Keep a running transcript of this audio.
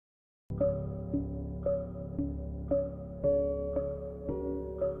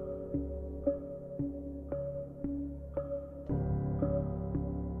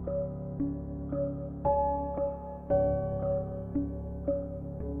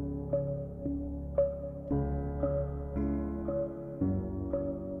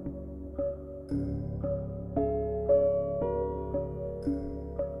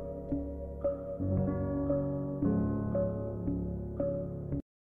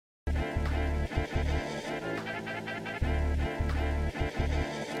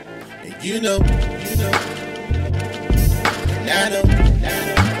You know, and I know,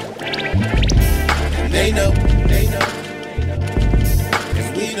 and they know,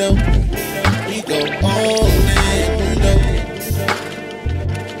 cause we know, we go all in, you know,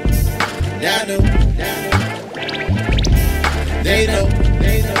 and I know, they know,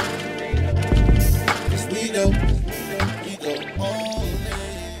 cause we know, we go all in.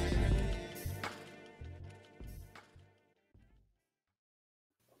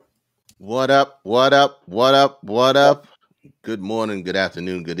 What up? What up? What up? What up? Good morning, good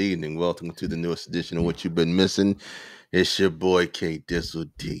afternoon, good evening. Welcome to the newest edition of What You've Been Missing. It's your boy K Dizzle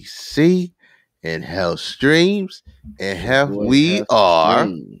DC and Hell Streams. And Hell, we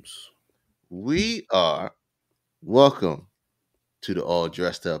are welcome to the All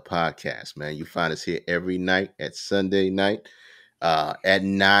Dressed Up podcast, man. You find us here every night at Sunday night at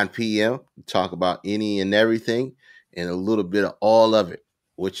 9 p.m. We talk about any and everything and a little bit of all of it.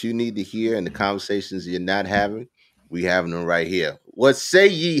 What you need to hear and the conversations you're not having, we having them right here. What say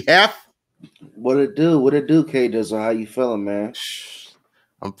ye, Hef? What it do? What it do, K Dizzle? How you feeling, man?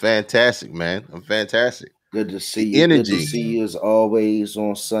 I'm fantastic, man. I'm fantastic. Good to see The you. energy. Good to see you as always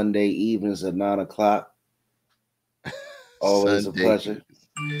on Sunday evenings at 9 o'clock. Always Sunday, a pleasure.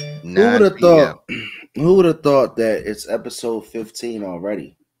 9 Who would have p.m. thought? Who would have thought that it's episode 15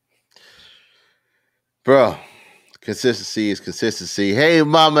 already? Bro, consistency is consistency. Hey,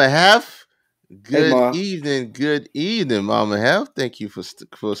 Mama Hef. Good Ma. evening. Good evening, Mama Hef. Thank you for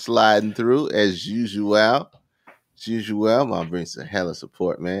sliding through as usual. As usual, Mom brings a hell of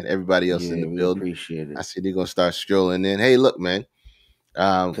support, man. Everybody else in the we building. appreciate it. I see they're gonna start strolling in. Hey, look, man.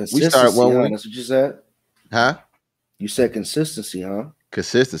 We Consistency, started one huh? week. That's what you said? Huh? You said consistency, huh?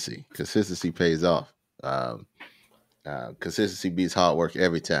 Consistency. Consistency pays off. Consistency beats hard work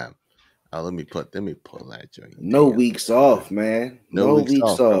every time. Let me pull that joint. No weeks off, man. No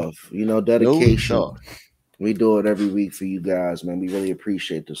weeks off. You know, dedication. No weeks off. We do it every week for you guys, man. We really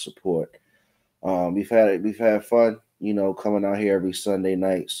appreciate the support. We've had fun, you know, coming out here every Sunday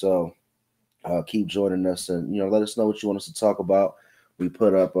night. So keep joining us and, you know, let us know what you want us to talk about. We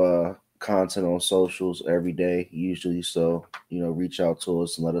put up content on socials every day, usually. So, you know, reach out to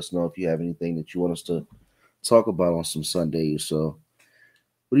us and let us know if you have anything that you want us to talk about on some Sundays. So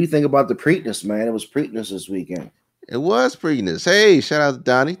what do you think about the Preakness, man? It was Preakness this weekend. It was Preakness. Hey, shout out to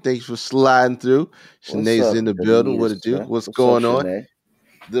Donnie. Thanks for sliding through. Shanae's in the building. What it do? What's going on?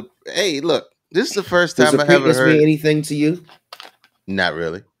 Shanae? Hey, look. This is the first time Does I ever heard. mean anything to you? Not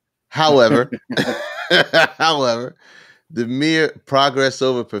really. However, the mere progress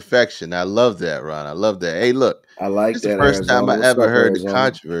over perfection. I love that, Ron. I love that. Hey, look. I like this that. It's the first Arizona. time I ever heard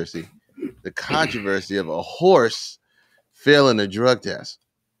Arizona? the controversy of a horse failing a drug test.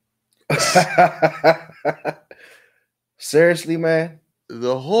 Seriously, man?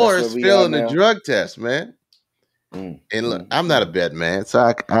 The horse failing a drug test, man. And look, I'm not a bet man,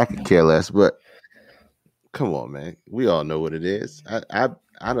 so I could care less. But come on, man, we all know what it is. I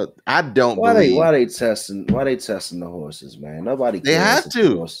don't believe. Why they testing the horses, man? Nobody cares. They have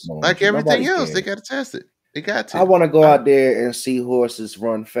to, like everything else. Cares. They got to test it. They got to. I want to go out there and see horses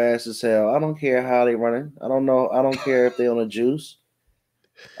run fast as hell. I don't care how they running. I don't know. I don't care if they on a juice.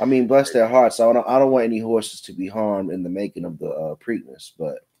 I mean, bless their hearts. I don't want any horses to be harmed in the making of the Preakness,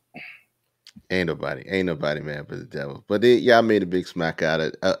 but. Ain't nobody, man, but the devil. But y'all made a big smack out of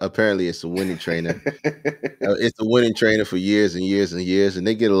it. Apparently, it's a winning trainer. It's a winning trainer for years and years and years, and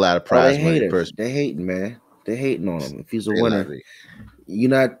they get a lot of prize money. They hating, man. They hating on him. If he's a winner, you're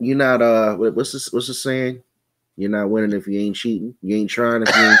not. What's the saying? You're not winning if you ain't cheating. You ain't trying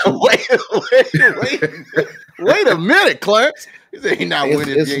if you ain't cheating. wait a minute, Clarence. He said you're not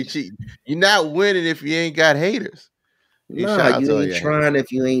winning if you ain't cheating. You're not winning if you ain't got haters. You ain't trying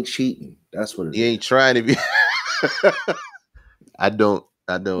if you ain't cheating. That's what it is. You ain't trying to be. I don't.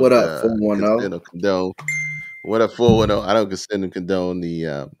 What up, 410? Condone. What up, 410? I don't consider condone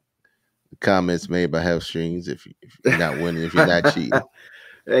the comments made by Health Streams. If you're not winning, if you're not cheating.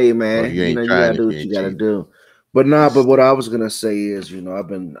 Hey, man, you gotta do what you gotta do. But what I was gonna say is, you know, I've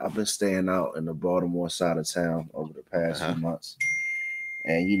been staying out in the Baltimore side of town over the past few months,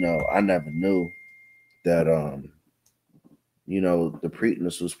 and you know, I never knew that you know, the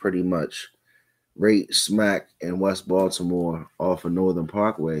Preakness was pretty much right smack in West Baltimore off of Northern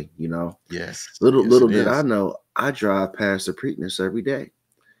Parkway, you know. Yes. Little did I know, I drive past the Preakness every day.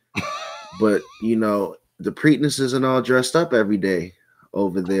 But, you know, the Preakness isn't all dressed up every day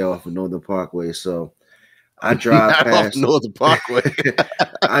over there off of Northern Parkway. So I drive past Northern Parkway.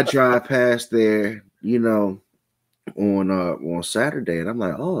 I drive past there, you know, on Saturday, and I'm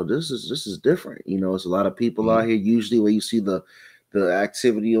like, oh, this is different. You know, it's a lot of people out here. Usually, where you see the the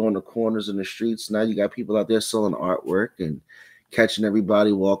activity on the corners and the streets. Now you got people out there selling artwork and catching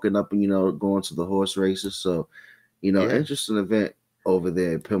everybody walking up and going to the horse races. So interesting event over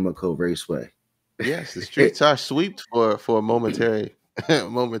there at Pimlico Raceway. Yes, the streets are swept for a momentary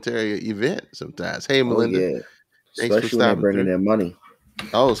event sometimes. Hey, Oh Melinda, yeah, thanks for especially when they're stopping bringing through. their money.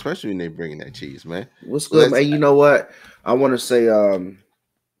 Oh, especially when they bringing that cheese, man. What's good, Let's man? You know what? I want to say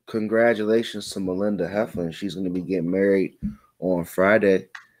congratulations to Melinda Heflin. She's going to be getting married on Friday.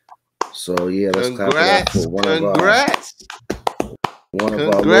 So yeah, let's clap it up congrats, for one congrats, of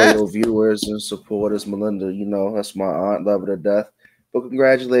our congrats. loyal viewers and supporters, Melinda. That's my aunt, love her to death. But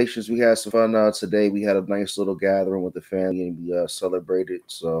congratulations, we had some fun today. We had a nice little gathering with the family and we celebrated.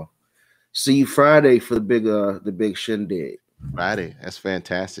 So see you Friday for the big shindig. Friday, that's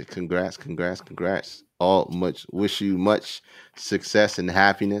fantastic. Congrats. Wish you much success and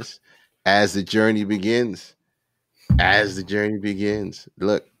happiness as the journey begins.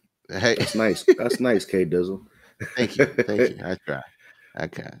 Look, hey, That's nice. That's nice, K Dizzle. thank you. I try.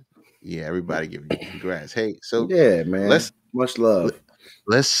 Okay. Yeah, everybody give you congrats. Hey, so Yeah, man. Much love.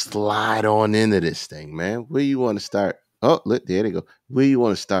 Let's slide on into this thing, man. Where you want to start? Oh, look, there they go. Where you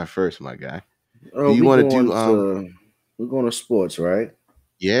want to start first, my guy? Do you want to do we're going to sports, right?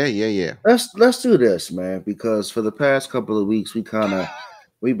 Yeah. Let's do this, man, because for the past couple of weeks we've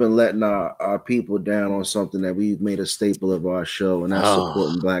been letting our people down on something that we've made a staple of our show, and that's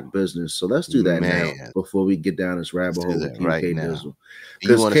supporting black business. So let's do that now before we get down this rabbit hole with right K now. Dizzle.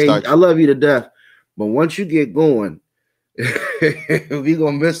 Because K, I love you to death, but once you get going, we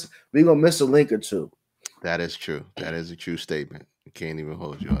gonna miss a link or two. That is true. That is a true statement. I can't even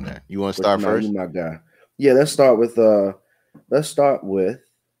hold you on that. You want to start first? You my guy. Yeah, let's start with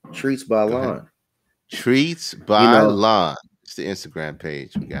Treats by Lon. Treats by Lon. It's the Instagram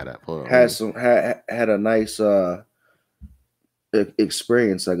page we got up. Hold on. Had a nice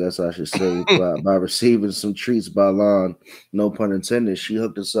experience, I guess I should say, by receiving some treats by Lon. No pun intended. She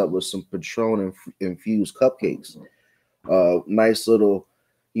hooked us up with some Patron infused cupcakes. Nice little,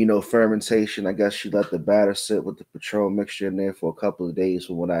 fermentation. I guess she let the batter sit with the Patron mixture in there for a couple of days,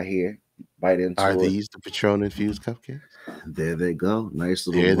 from what I hear. Bite into Are these the Patron infused cupcakes? There they go. Nice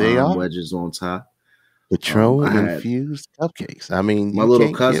little lime wedges on top. Patron infused cupcakes. I mean, my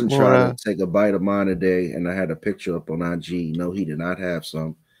little cousin tried to take a bite of mine today, and I had a picture up on IG. No, he did not have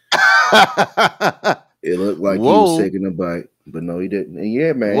some. It looked like he was taking a bite, but no, he didn't. And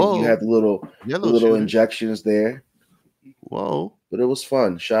yeah, man, you had the little injections there. Whoa! But it was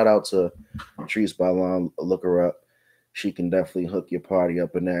fun. Shout out to Treats by Lon. Look her up. She can definitely hook your party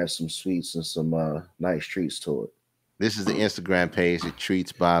up and add some sweets and some nice treats to it. This is the Instagram page at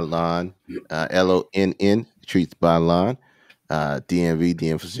Treats by Lon, LONN, Treats by Lon. DMV,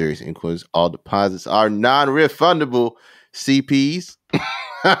 DM for serious inquiries. All deposits are non-refundable. CPs.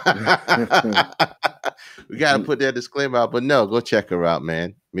 We got to put that disclaimer out, but no, go check her out,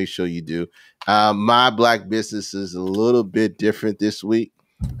 man. Make sure you do. My black business is a little bit different this week.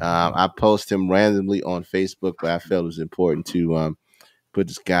 I post him randomly on Facebook, but I felt it was important to put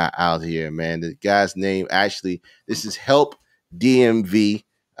this guy out here, man. The guy's name, actually, this is Help DMV.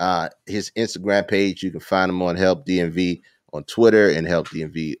 His Instagram page, you can find him on Help DMV on Twitter and Help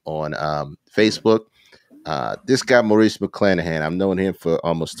DMV on Facebook. This guy, Maurice McClanahan, I've known him for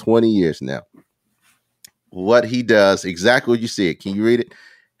almost 20 years now. What he does, exactly what you see it. Can you read it?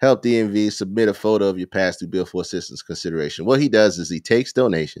 Help DMV, submit a photo of your past due bill for assistance consideration. What he does is he takes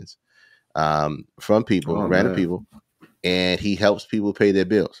donations from people, random people, and he helps people pay their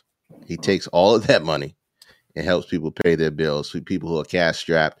bills. He takes all of that money and helps people pay their bills for people who are cash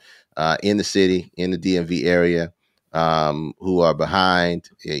strapped in the city, in the DMV area, who are behind.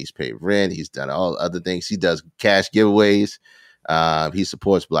 Yeah, he's paid rent. He's done all other things. He does cash giveaways. He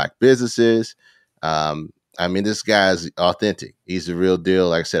supports black businesses. I mean, this guy's authentic. He's the real deal.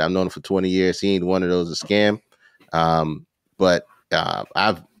 Like I said, I've known him for 20 years. He ain't one of those a scam. But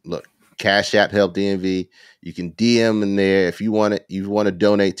Cash App Help DMV. You can DM in there if you want to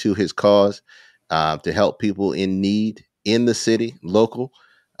donate to his cause to help people in need in the city, local.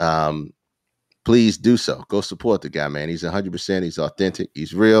 Please do so. Go support the guy, man. He's 100%. He's authentic.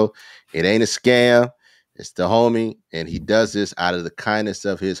 He's real. It ain't a scam. It's the homie, and he does this out of the kindness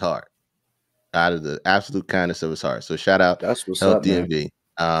of his heart. Out of the absolute kindness of his heart. So shout out That's what's Help up, DMV.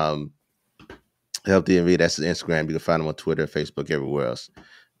 Help DMV, that's his Instagram. You can find him on Twitter, Facebook, everywhere else.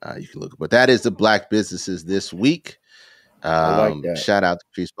 You can look. But that is the black businesses this week. I like that. Shout out to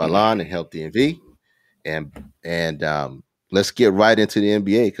Treats by Lon and Help DMV. And let's get right into the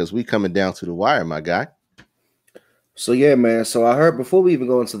NBA because we coming down to the wire, my guy. So yeah, man. So I heard before we even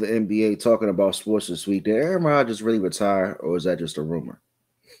go into the NBA talking about sports this week, did Aaron Rodgers really retire, or is that just a rumor?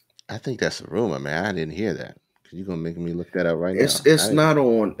 I think that's a rumor, man. I didn't hear that. You gonna make me look that up right It's now? it's not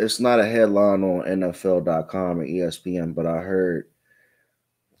on. It's not a headline on NFL.com or ESPN, but I heard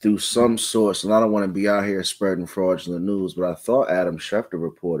through some source, and I don't want to be out here spreading fraudulent news, but I thought Adam Schefter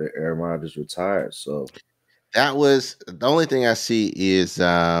reported Aaron Rodgers retired. So That was the only thing I see is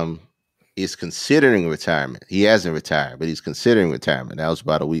considering retirement. He hasn't retired, but he's considering retirement. That was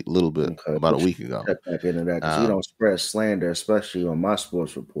about a week, okay, about a week ago. check back into that because you Um, don't spread slander, especially on my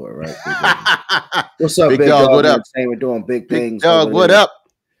sports report, right? Big dog? What's up, Big Big Dog, Dog what up? Entertainment? Doing big Big things Dog, over what there up?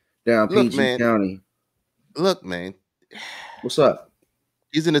 down Look, PG man. County. Look, man. What's up?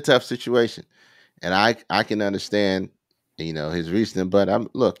 He's in a tough situation, and I can understand, his reasoning. But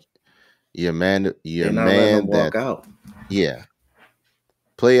you're a man. You're They're a not letting him man walk that, out. yeah,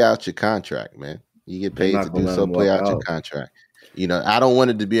 play out your contract, man. You get They're paid to not gonna do let so. him Play walk out your out. contract. I don't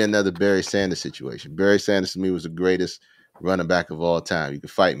want it to be another Barry Sanders situation. Barry Sanders to me was the greatest running back of all time. You can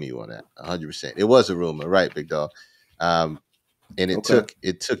fight me on that, 100%. It was a rumor, right, Big Dog? And it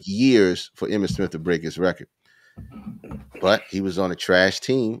Okay. took years for Emmitt Smith to break his record. But he was on a trash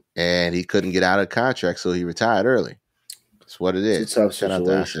team and he couldn't get out of the contract, so he retired early. That's what it is. It's a tough Shout out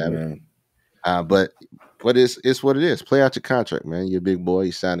to I situation, Savage. man. But it's what it is. Play out your contract, man. You're a big boy.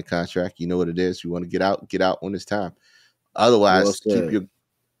 You signed a contract. You know what it is. You want to get out when it's time. Well Otherwise, keep said.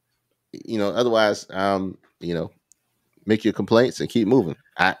 make your complaints and keep moving.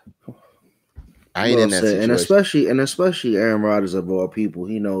 I ain't Well in that said, situation. and especially Aaron Rodgers of all people,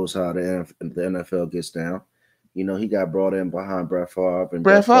 he knows how the NFL gets down. He got brought in behind Brett Favre, and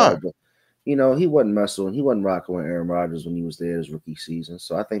Brett Brett Favre, Favre. he wasn't messing, he wasn't rocking with Aaron Rodgers when he was there his rookie season.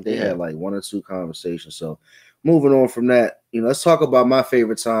 So I think they Yeah. had like one or two conversations. So moving on from that, let's talk about my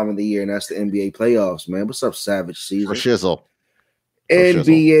favorite time of the year, and that's the NBA playoffs, man. What's up, Savage For season? shizzle.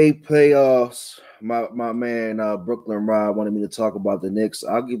 NBA playoffs. My man Brooklyn Rod wanted me to talk about the Knicks.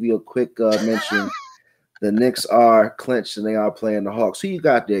 I'll give you a quick mention. The Knicks are clinched and they are playing the Hawks. Who you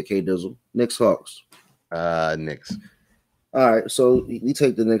got there, K Dizzle? Knicks Hawks. Knicks. All right, so we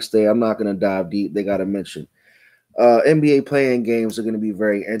take the Knicks there. I'm not going to dive deep. They got to mention NBA playing games are going to be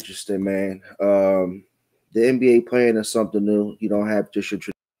very interesting, man. The NBA playing is something new. You don't have just your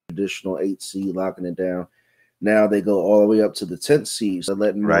traditional 8 seed locking it down. Now they go all the way up to the 10th seed, so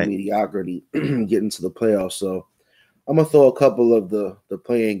letting more mediocrity get into the playoffs. So I'm gonna throw a couple of the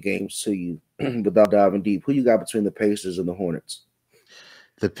playing games to you without diving deep. Who you got between the Pacers and the Hornets?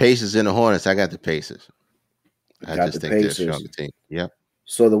 The Pacers and the Hornets. I got the Pacers. I Got just the think they're a Pacers. stronger team. Yep.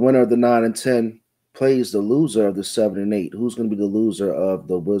 So the winner of the 9 and 10 plays the loser of the 7 and 8. Who's going to be the loser of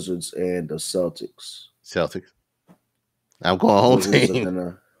the Wizards and the Celtics? Celtics. I'm going home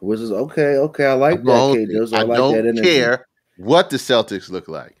team. Wizards. Okay. I like that, K. I like don't that energy. care what the Celtics look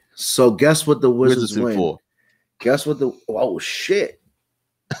like. So guess what the Wizards win? 4. Guess what the shit.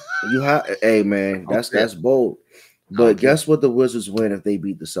 Hey man, that's bold. But guess what the Wizards win if they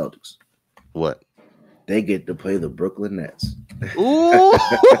beat the Celtics? What? They get to play the Brooklyn Nets. Ooh.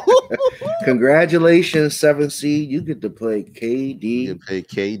 Congratulations, 7th seed. You get to play KD, You play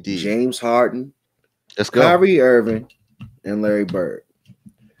KD, James Harden, let's go. Kyrie Irving, and Larry Bird.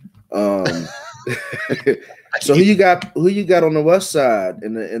 So who you got on the west side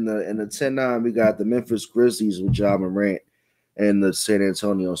in the 10-9? We got the Memphis Grizzlies with Ja Morant and the San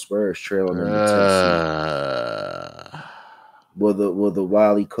Antonio Spurs trailing in the 10th seed. Will the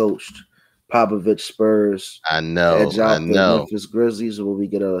wily coached Popovich Spurs I know edge out the Memphis Grizzlies, or will we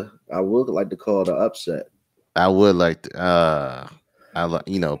get I would like to call it an upset? I would like to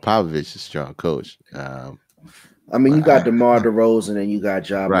Popovich is a strong coach. I mean, you got DeMar DeRozan and you got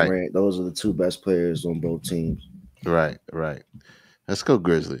Ja Right. Morant. Those are the two best players on both teams. Right. Let's go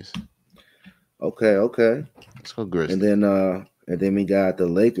Grizzlies. Okay. Let's go Grizzlies. And then we got the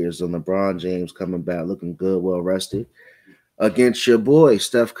Lakers and LeBron James coming back looking good, well rested, against your boy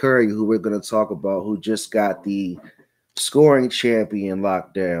Steph Curry, who we're going to talk about, who just got the scoring champion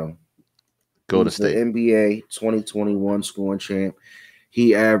locked down. Golden State. The NBA 2021 scoring champ.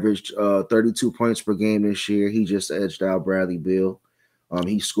 He averaged 32 points per game this year. He just edged out Bradley Beal.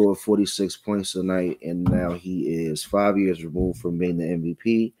 He scored 46 points a night, and now he is 5 years removed from being the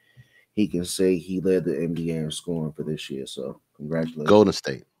MVP. He can say he led the NBA in scoring for this year. So congratulations. Golden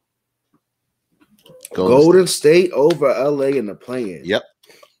State. Golden State over LA in the play-in. Yep.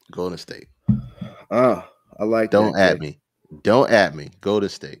 Golden State. I like Don't that. Don't at me. Golden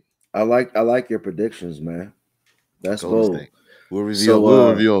State. I like your predictions, man. That's Golden bold. State. We'll review. So,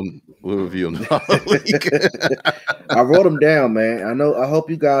 we'll review them. We'll review them. I wrote them down, man. I hope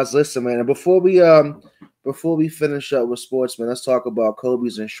you guys listen, man. And before we finish up with sports, man, let's talk about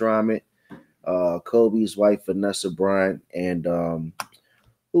Kobe's enshrinement. Kobe's wife Vanessa Bryant, and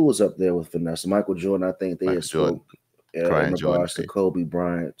who was up there with Vanessa? Michael Jordan. I think they had spoke in regards to Kobe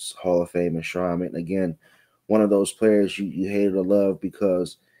Bryant's Hall of Fame enshrinement. And again, one of those players you hated to love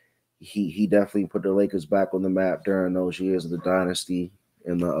because he definitely put the Lakers back on the map during those years of the dynasty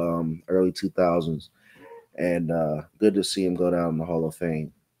in the early 2000s. And good to see him go down in the Hall of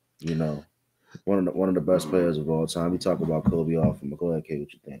Fame. You know, one of the best players of all time. We talk about Kobe often, but go ahead, Kate,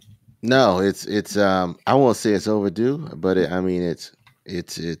 what you think? No, it's I won't say it's overdue, but it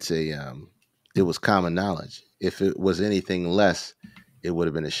was common knowledge. If it was anything less, it would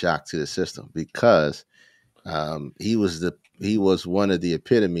have been a shock to the system because he was one of the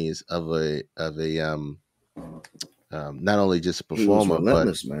epitomes of a not only just a performer,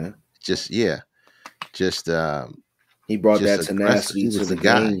 but man. He brought that tenacity to the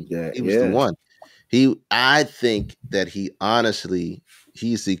game. He was the one. I think that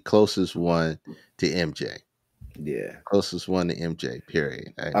he's the closest one to MJ. Yeah, closest one to MJ.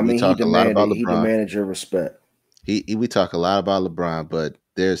 Period. I mean, he demanded your respect. We talk a lot about LeBron, but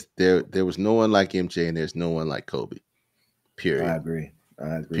there was no one like MJ, and there's no one like Kobe. Period. I agree.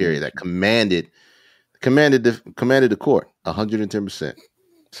 Period. That commanded the court 110%.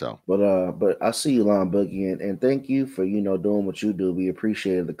 So, but I see you, Lon Boogie, and thank you for doing what you do. We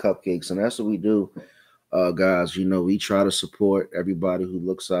appreciate the cupcakes, and that's what we do, guys. We try to support everybody who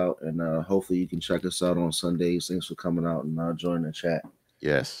looks out, and hopefully you can check us out on Sundays. Thanks for coming out and joining the chat.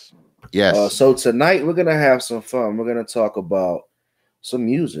 Yes. So tonight we're gonna have some fun. We're gonna talk about some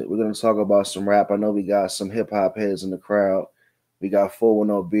music. We're gonna talk about some rap. I know we got some hip hop heads in the crowd. We got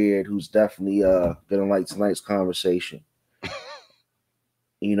 410 Beard, who's definitely gonna like tonight's conversation.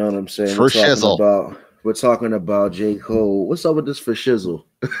 You know what I'm saying? We're talking about J. Cole. What's up with this for shizzle?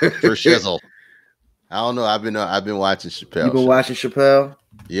 For shizzle. I don't know. I've been watching Chappelle. You've been watching Chappelle?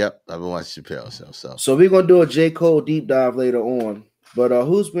 Yep, I've been watching Chappelle. So we're gonna do a J. Cole deep dive later on. But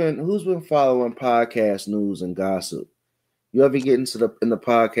who's been following podcast news and gossip? You ever get into in the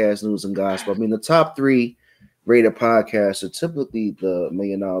podcast news and gossip? I mean, the top 3 rated podcasts are typically the $1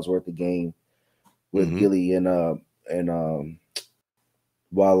 Million Worth of Game with Gilly and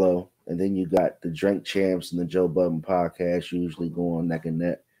Wallow, and then you got the Drink Champs and the Joe Budden podcast usually going neck and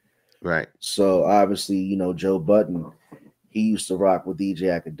neck. Right. So obviously, Joe Budden, he used to rock with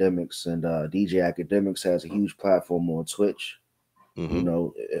DJ Academics, and DJ Academics has a huge platform on Twitch.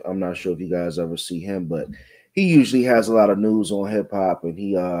 I'm not sure if you guys ever see him, but he usually has a lot of news on hip hop, and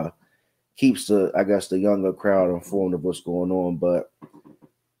he keeps the younger crowd informed of what's going on. But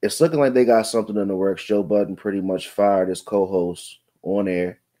it's looking like they got something in the works. Joe Budden pretty much fired his co-host on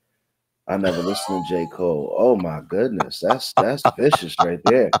air. I never listened to J. Cole. Oh my goodness, that's vicious right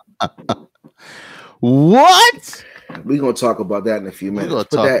there. What? We're gonna talk about that in a few minutes. We're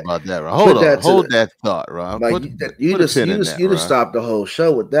gonna talk about that, Ron. Hold that thought, Ron. You just stopped the whole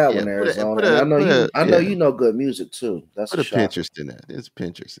show with that one, Arizona. I know you know good music too. That's put a Pinterest in there. There's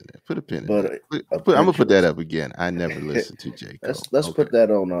Pinterest in there. Put a pin in there. I'm gonna put that up again. I never listened to J. Cole. Let's put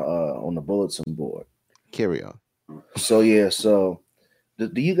that on the bulletin board. Carry on. So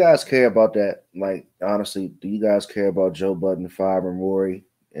do you guys care about that? Like, honestly, do you guys care about Joe Budden firing Rory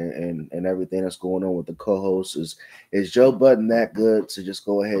and everything that's going on with the co-hosts? Is Joe Budden that good to just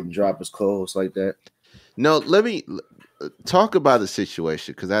go ahead and drop his co-host like that? No, let me talk about the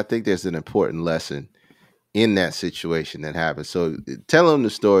situation, because I think there's an important lesson in that situation that happened. So tell them the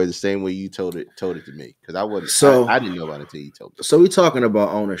story the same way you told it to me, because I didn't know about it until you told me. So we're talking about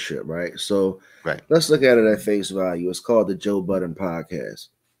ownership, right? So let's look at it at face value. It's called the Joe Budden Podcast.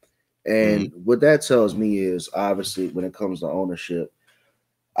 And what that tells me is, obviously, when it comes to ownership,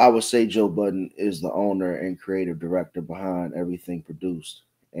 I would say Joe Budden is the owner and creative director behind everything produced.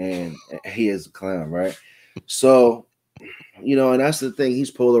 And he is a clown, right? So, and that's the thing.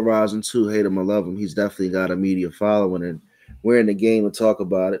 He's polarizing too. Hate him or love him. He's definitely got a media following, and we're in the game to talk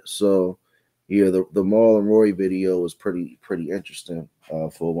about it. So, the Maul and Rory video was pretty interesting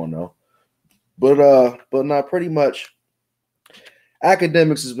for 1-0. But not pretty much.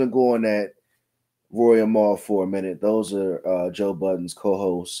 Academics has been going at Rory and Maul for a minute. Those are Joe Budden's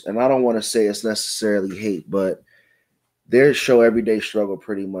co-hosts, and I don't want to say it's necessarily hate, but their show Everyday Struggle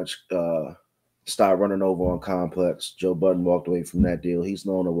pretty much stopped running over on Complex. Joe Budden walked away from that deal. He's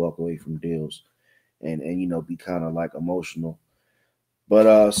known to walk away from deals and be kind of like emotional.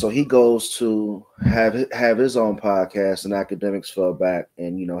 But so he goes to have his own podcast, and Academics fell back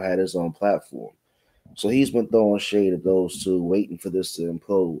and had his own platform. So he's been throwing shade at those two, waiting for this to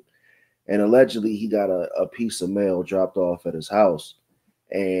implode. And allegedly, he got a piece of mail dropped off at his house,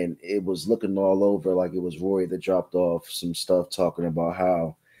 and it was looking all over like it was Roy that dropped off some stuff talking about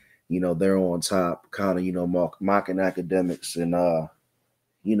how, they're on top, kind of, mocking academics and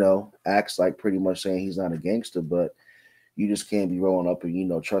acts like pretty much saying he's not a gangster, but you just can't be rolling up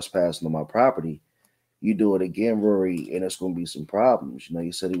and trespassing on my property. You do it again, Rory, and it's going to be some problems.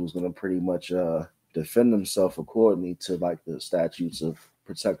 You said he was going to pretty much defend himself accordingly to like the statutes of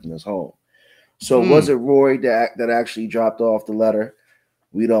protecting his home. So was it Rory that actually dropped off the letter?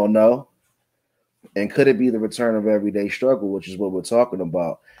 We don't know. And could it be the return of everyday struggle, which is what we're talking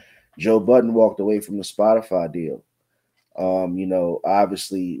about? Joe Budden walked away from the Spotify deal.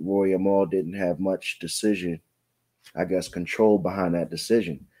 Obviously Rory Amal didn't have much control behind that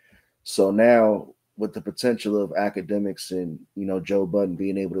decision. So now with the potential of academics and, Joe Budden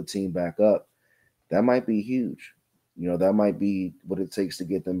being able to team back up, that might be huge. That might be what it takes to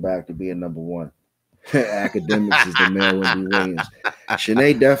get them back to being number one. Academics is the male Wendy Williams.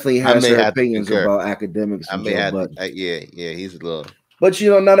 Shanae definitely has her opinions about academics. And Joe Budden. Yeah, he's a little. But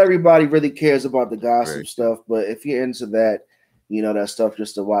not everybody really cares about the gossip stuff. But if you're into that, that stuff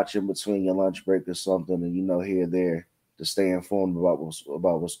just to watch in between your lunch break or something, and here or there to stay informed about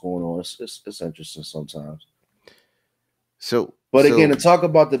what's going on, it's interesting sometimes. But again, to talk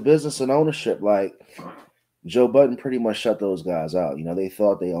about the business and ownership, like Joe Budden pretty much shut those guys out. They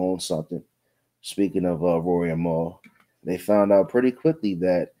thought they owned something. Speaking of Rory Amal, they found out pretty quickly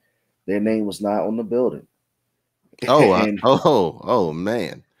that their name was not on the building. Oh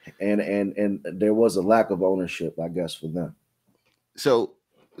man. And there was a lack of ownership, I guess, for them. So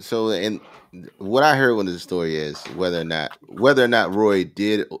and what I heard when the story is whether or not Roy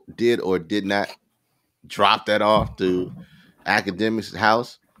did or did not drop that off to Academics'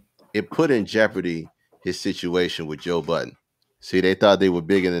 house, it put in jeopardy his situation with Joe Budden. See, they thought they were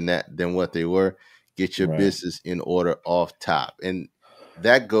bigger than what they were. Get your business in order off top. And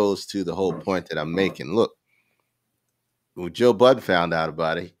that goes to the whole point that I'm making. Look, when Joe Budden found out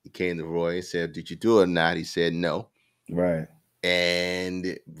about it, he came to Roy and said, "Did you do it or not?" He said no. Right.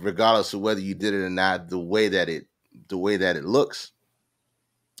 And regardless of whether you did it or not, the way that it looks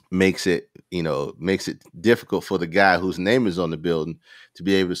makes it difficult for the guy whose name is on the building to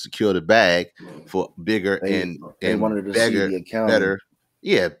be able to secure the bag for bigger and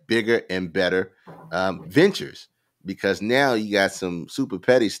better ventures, because now you got some super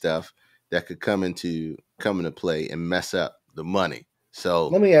petty stuff that could come into play and mess up the money. So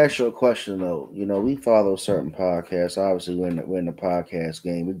let me ask you a question though. We follow certain podcasts. Obviously, we're in the podcast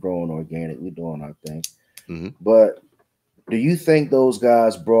game. We're growing organic. We're doing our thing. Mm-hmm. But do you think those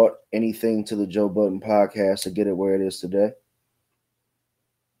guys brought anything to the Joe Budden podcast to get it where it is today?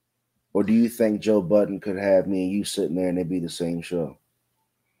 Or do you think Joe Budden could have me and you sitting there and it'd be the same show?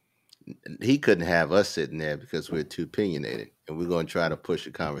 He couldn't have us sitting there because we're too opinionated, and we're going to try to push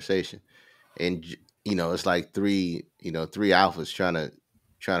a conversation. And it's like three alphas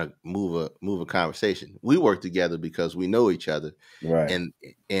trying to move a conversation. We work together because we know each other, right?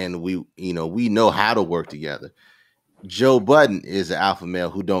 And we know how to work together. Joe Budden is an alpha male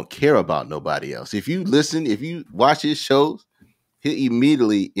who don't care about nobody else. If you watch his shows, he'll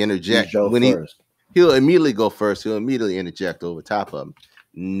immediately interject he'll immediately go first. He'll immediately interject over top of them,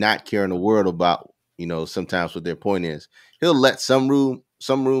 not caring a word about, sometimes what their point is. He'll let some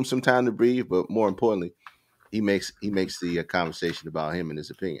time to breathe, but more importantly, he makes the conversation about him and his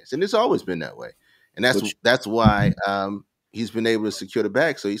opinions. And it's always been that way. And that's why he's been able to secure the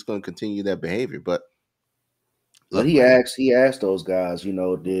bag. So he's going to continue that behavior. But he asked those guys,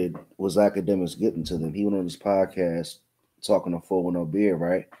 was academics getting to them? He went on his podcast talking to 410 Beer,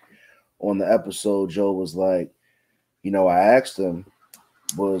 right? On the episode, Joe was like, I asked them,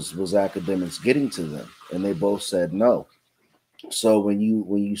 was academics getting to them? And they both said no. So when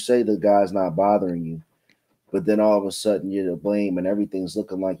you say the guy's not bothering you, but then all of a sudden you're to blame and everything's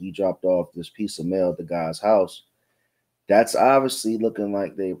looking like you dropped off this piece of mail at the guy's house, that's obviously looking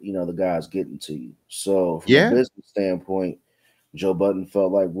like the guy's getting to you. So from a business standpoint, Joe Budden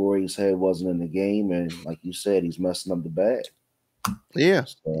felt like Rory's head wasn't in the game, and like you said, he's messing up the bag. Yeah,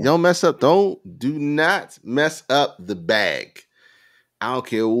 so, do not mess up the bag. I don't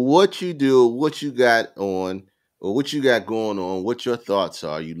care what you do, what you got on, or what you got going on, what your thoughts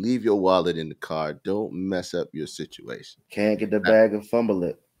are. You leave your wallet in the car. Don't mess up your situation. Can't get the bag and fumble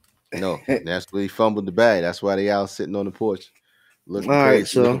it. No, that's where he fumbled the bag. That's why they out sitting on the porch looking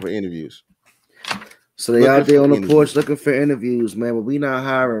for interviews. So they out there on the porch looking for interviews, man. But we not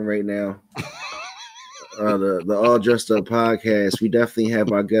hiring right now. the All Dressed Up podcast. We definitely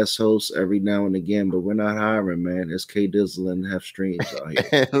have our guest hosts every now and again, but we're not hiring, man. It's K Dizzle and Hef Streams out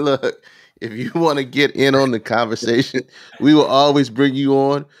here. And look, if you want to get in on the conversation, we will always bring you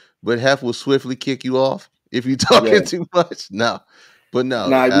on, but Hef will swiftly kick you off if you're talking too much. No, but no,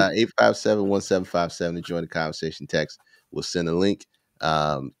 857-1757 to join the conversation. Text. We'll send a link.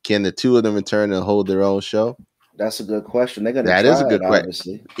 Can the two of them return and hold their own show? That's a good question. They're gonna. That try is a good it, question.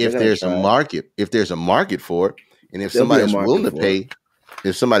 obviously. If there's a market, for it, and if somebody's willing to pay,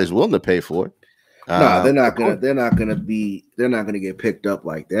 for it, no, they're not gonna. They're not gonna get picked up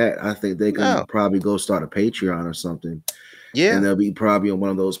like that. I think they can probably go start a Patreon or something. Yeah, and they'll be probably on one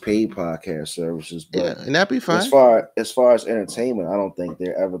of those paid podcast services. But yeah, and that'd be fine. As far as entertainment, I don't think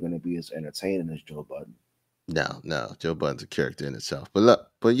they're ever going to be as entertaining as Joe Budden. No, Joe Budden's a character in itself. But look,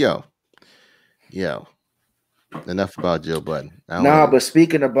 yo, enough about Joe Budden. But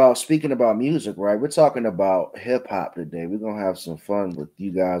speaking about music, right? We're talking about hip hop today. We're gonna have some fun with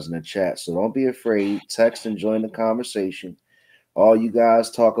you guys in the chat, so don't be afraid. Text and join the conversation. All you guys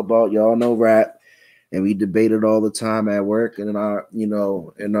talk about, y'all know rap. And we debate it all the time at work and in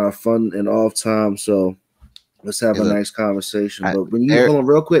our fun and off time. So let's have a nice conversation. But when you hold on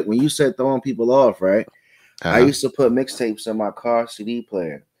real quick, when you said throwing people off, right? I used to put mixtapes in my car CD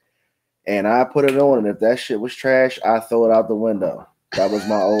player, and I put it on. And if that shit was trash, I throw it out the window. That was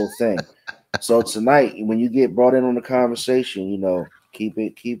my old thing. So tonight, when you get brought in on the conversation, keep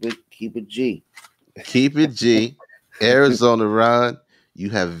it G. Keep it G. Arizona Ron. You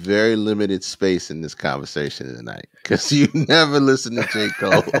have very limited space in this conversation tonight because you never listen to J.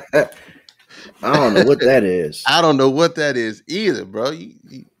 Cole. I don't know what that is. I don't know what that is either, bro.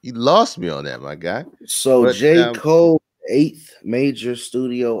 You lost me on that, my guy. So J. Cole's 8th major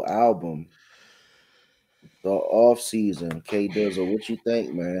studio album, the off season. K Dizzle, what you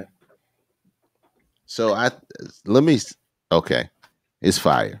think, man? So okay. It's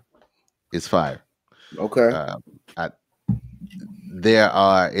fire. It's fire. Okay.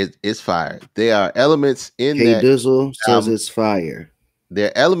 It's fire. There are elements in that. Dizzle says it's fire. There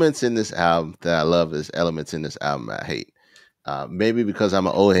are elements in this album that I love. There's elements in this album I hate. Maybe because I'm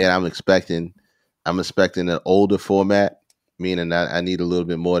an old head, I'm expecting an older format, meaning I need a little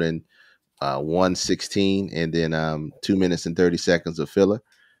bit more than 1:16 and then 2 minutes and 30 seconds of filler,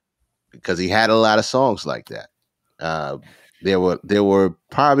 because he had a lot of songs like that. There were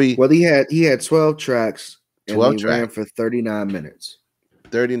probably he had 12 tracks. 12 tracks ran for 39 minutes.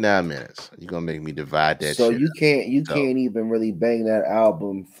 39 minutes. You're gonna make me divide that. So you can't even really bang that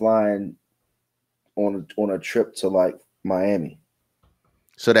album flying on a trip to like Miami.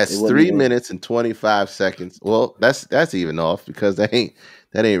 So that's 3 minutes and 25 seconds. Well, that's even off because that ain't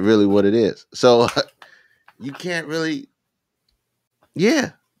really what it is. So you can't really.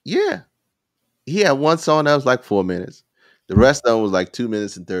 Yeah. He had one song that was like 4 minutes. The rest of them was like 2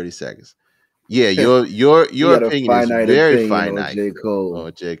 minutes and 30 seconds. Yeah, your opinion is very finite.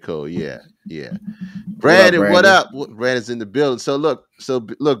 On J. Cole, yeah. Brandon, what up? Brandon's in the building. So look,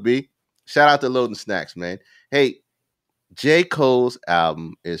 B. Shout out to Loading Snacks, man. Hey, J. Cole's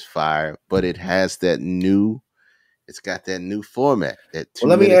album is fire, but it has it's got that new format.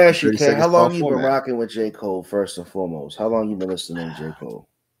 Let me ask you, Ken, how long you been rocking with J. Cole first and foremost? How long you been listening to J. Cole?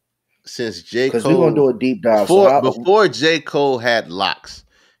 Since J. Cole, because we're gonna do a deep dive. Before J. Cole had locks.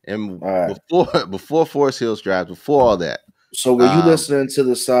 And before Forest Hills Drive, before all that. So were you listening to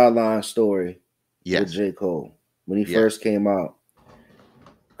the Sideline Story with J. Cole when he first came out?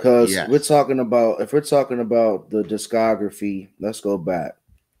 Because if we're talking about the discography, let's go back.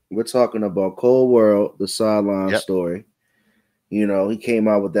 We're talking about Cold World, the Sideline Story. He came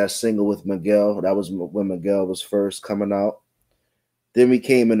out with that single with Miguel. That was when Miguel was first coming out. Then we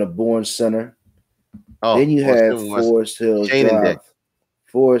came into Born Center. Then you had Forest Hills Drive.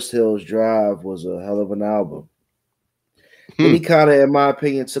 Forest Hills Drive was a hell of an album. Then he kind of, in my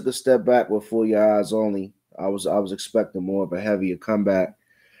opinion, took a step back with For Your Eyes Only. I was expecting more of a heavier comeback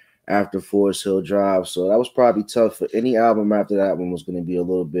after Forest Hill Drive. So that was probably tough. For any album after that one was going to be a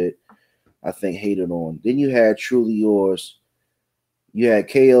little bit, I think, hated on. Then you had Truly Yours. You had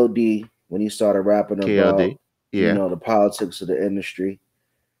KOD when he started rapping about the politics of the industry.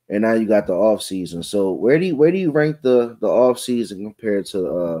 And now you got the off season. So where do you rank the off season compared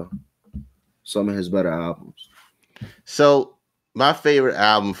to some of his better albums? So my favorite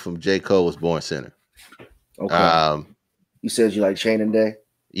album from J. Cole was Born Center. Okay. You said you like Chain and Day?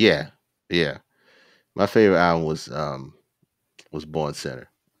 Yeah. My favorite album was Born Center.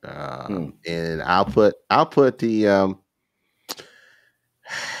 And I'll put the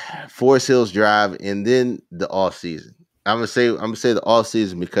Forest Hills Drive and then the off season. I'm gonna say the off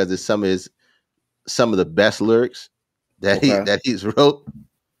season because it's some of his some of the best lyrics that Okay. he's wrote.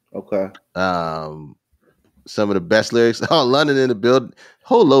 Okay. Some of the best lyrics. Oh, London in the build.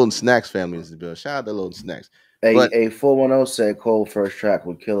 Whole Loading Snacks family is in the build. Shout out to Loading Snacks. But A 410 said Cole first track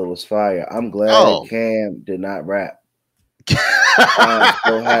with Killer was fire. I'm glad oh, Cam did not rap. I'm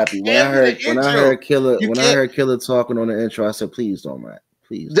so happy. When I heard You Killer talking on the intro, I said, please don't rap.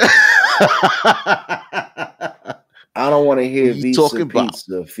 Please. I don't want to hear you pizza, talking about?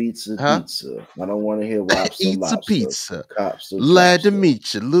 pizza, Huh? pizza. I don't want to hear lobster, Eat some lobster, pizza. lobster, Glad to lobster.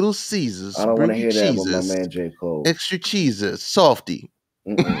 meet you. Little Caesars. I don't want to Bring you hear that with my cheeses. man J. Cole. Extra cheeses. Softy.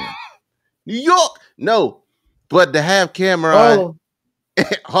 Mm-mm. New York. No. But to have Harlem.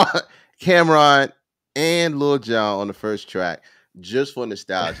 Cameron and Lil Jon on the first track, just for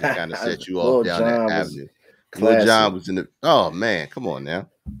nostalgia, kind of set you off Lil down Jon that was avenue. Lil classic. Jon was in the. Oh man, come on now.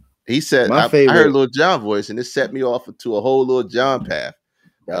 He said, My I favorite- heard Lil Jon voice, and it set me off to a whole Lil Jon path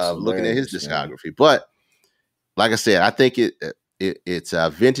That's of looking at his hilarious, man. discography. But like I said, I think it's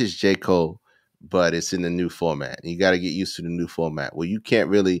vintage J. Cole, but it's in the new format. You got to get used to the new format where you can't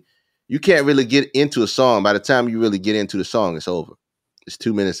really get into a song. By the time you really get into the song, it's over. It's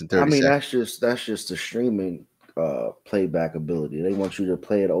 2 minutes and 30 seconds. that's just the streaming playback ability. They want you to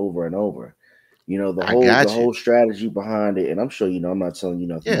play it over and over. You know, the whole strategy behind it, and I'm sure you know, I'm not telling you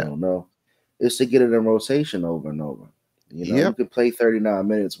nothing you don't know, is to get it in rotation over and over. You know, you can play 39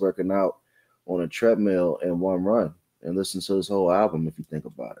 minutes working out on a treadmill in one run and listen to this whole album if you think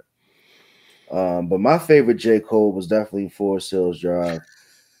about it. But my favorite J. Cole was definitely Forest Hills Drive.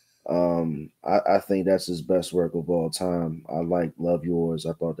 I think that's his best work of all time. I like Love Yours.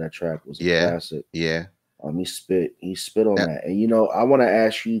 I thought that track was a classic. Yeah. He spit on that. And you know, I want to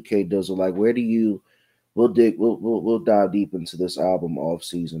ask you, K Dizzle, like where do you we'll dive deep into this album off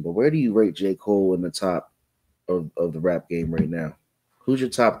season, but where do you rate J. Cole in the top of the rap game right now? Who's your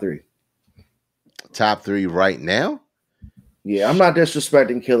top three? Top three right now? Yeah, I'm not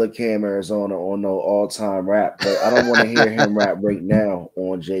disrespecting Killer Cam Arizona on no all-time rap, but I don't want to hear him rap right now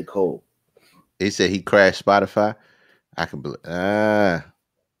on J. Cole. He said he crashed Spotify. I can believe. I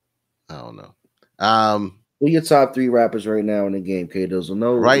don't know. Who are your top three rappers right now in the game, K Dizzle?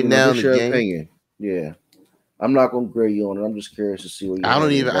 No, right now in the your game. Opinion. Yeah, I'm not gonna grill you on it. I'm just curious to see where you.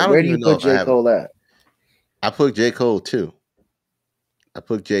 Where do you put J. Cole at? I put J. Cole 2. I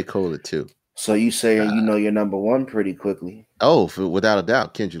put J. Cole at 2. So you saying you know your number one pretty quickly? Oh, without a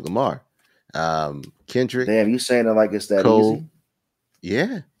doubt, Kendrick Lamar. Kendrick. Damn, you saying it like it's that Cole, easy?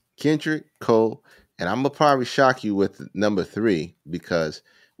 Yeah, Kendrick, Cole, and I'm gonna probably shock you with number 3 because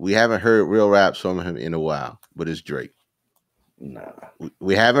we haven't heard real raps from him in a while, but it's Drake. Nah,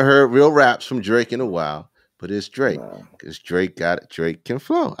 we haven't heard real raps from Drake in a while, but it's Drake because Drake can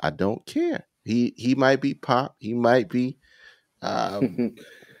flow. I don't care. He might be pop. He might be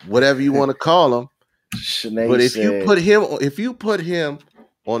whatever you want to call him. Sinead but if you put him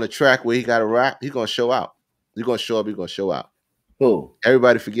on a track where he got to rap, he's gonna show out. He's gonna show up. He's gonna show out. Who?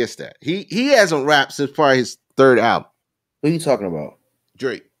 Everybody forgets that he hasn't rapped since probably his third album. Who are you talking about?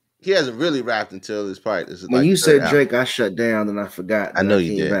 Drake. He hasn't really rapped until his part. When you said Drake, I shut down and I forgot. I know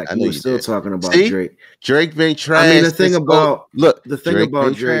you did. I know you still talking about Drake. Drake been trash. I mean, the thing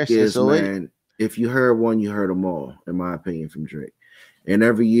about Drake is, away. Man, if you heard one, you heard them all. In my opinion, from Drake. And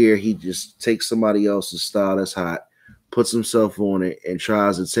every year he just takes somebody else's style that's hot, puts himself on it, and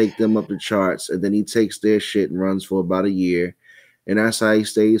tries to take them up the charts. And then he takes their shit and runs for about a year, and that's how he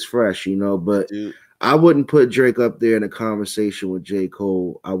stays fresh, you know. But I wouldn't put Drake up there in a conversation with J.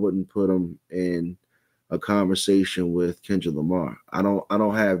 Cole. I wouldn't put him in a conversation with Kendrick Lamar. I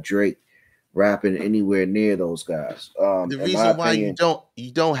don't have Drake rapping anywhere near those guys. The reason why you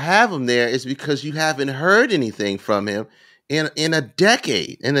don't have him there is because you haven't heard anything from him in a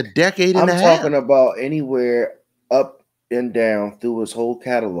decade. In a decade and a half. I'm talking about anywhere up and down through his whole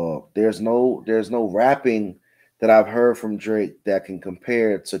catalog. There's no rapping that I've heard from Drake that can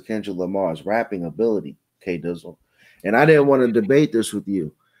compare to Kendrick Lamar's rapping ability, K Dizzle. And I didn't want to debate this with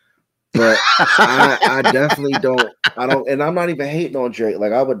you, but I definitely don't. And I'm not even hating on Drake.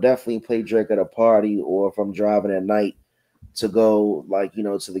 Like I would definitely play Drake at a party or if I'm driving at night to go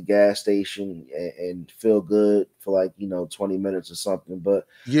to the gas station and feel good for 20 minutes or something. But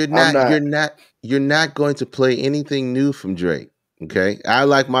you're not going to play anything new from Drake. Okay, I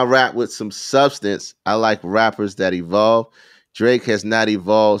like my rap with some substance. I like rappers that evolve. Drake has not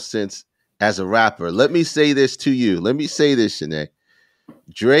evolved since as a rapper. Let me say this to you. Let me say this, Shanae.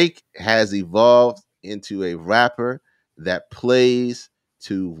 Drake has evolved into a rapper that plays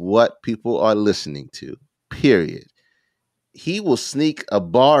to what people are listening to, period. He will sneak a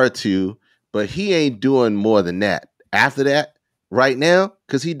bar or two, but he ain't doing more than that. After that, right now,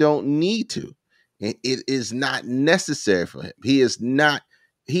 because he don't need to. It is not necessary for him. He is not.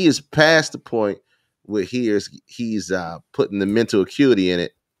 He is past the point where he's putting the mental acuity in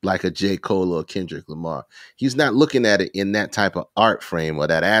it like a J. Cole or Kendrick Lamar. He's not looking at it in that type of art frame or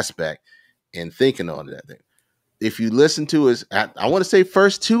that aspect and thinking on that thing. If you listen to his, I want to say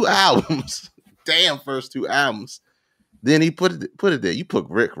first two albums, first two albums, then he put it there. You put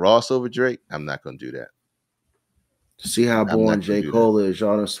Rick Ross over Drake. I'm not going to do that. See how born J. Cole is.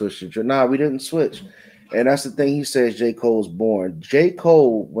 Y'all done switched to Drake. Nah, we didn't switch. And that's the thing. He says J. Cole's born. J.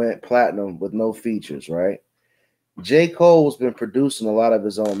 Cole went platinum with no features, right? J. Cole's been producing a lot of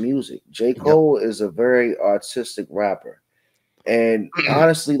his own music. J. Cole is a very artistic rapper. And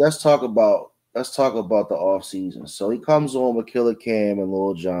honestly, let's talk about the off season. So he comes on with Killer Cam and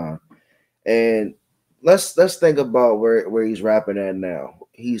Lil Jon. And let's think about where he's rapping at now.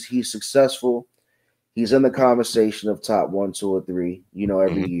 He's successful. He's in the conversation of top 1, 2, or 3,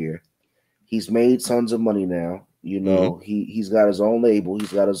 every year. He's made tons of money now. He's got his own label.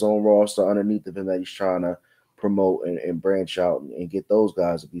 He's got his own roster underneath of him that he's trying to promote and branch out and get those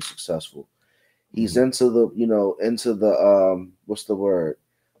guys to be successful. He's into the what's the word?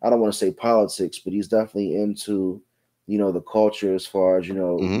 I don't want to say politics, but he's definitely into, the culture as far as,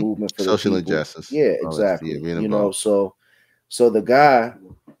 movement for social the people. Injustice. Yeah, exactly. So the guy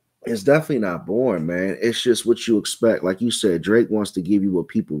is definitely not born, man. It's just what you expect. Like you said, Drake wants to give you what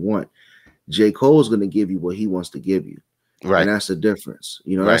people want. J. Cole's going to give you what he wants to give you. Right. And that's the difference.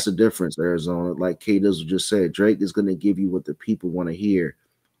 That's the difference, Arizona. Like K Dizzle just said, Drake is going to give you what the people want to hear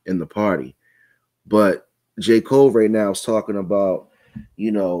in the party. But J. Cole right now is talking about,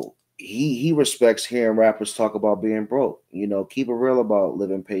 he respects hearing rappers talk about being broke. Keep it real about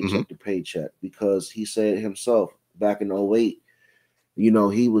living paycheck to paycheck, because he said himself back in 2008,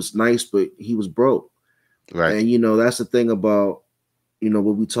 he was nice, but he was broke. Right. And, that's the thing about,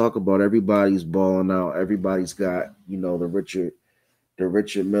 what we talk about, everybody's balling out. Everybody's got, the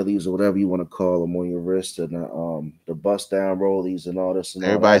Richard Millies or whatever you want to call them on your wrist, and the bust down rollies and all this. And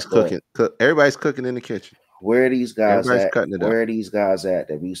everybody's cooking. Everybody's cooking in the kitchen. Where are these guys at? Where are these guys at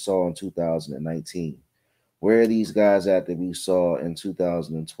that we saw in 2019? Where are these guys at that we saw in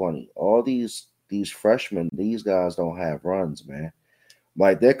 2020? All these freshmen, these guys don't have runs, man.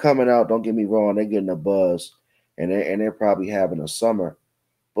 Like, they're coming out, don't get me wrong, they're getting a buzz, and they're probably having a summer.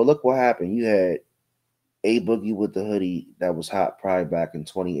 But look what happened. You had A Boogie with the Hoodie that was hot probably back in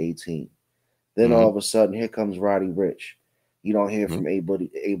 2018. Then all of a sudden, here comes Roddy Ricch. You don't hear from A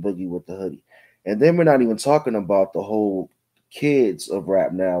Boogie with the Hoodie. And then we're not even talking about the whole kids of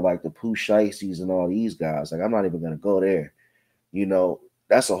rap now, like the Pooh Shiesties and all these guys. Like, I'm not even going to go there.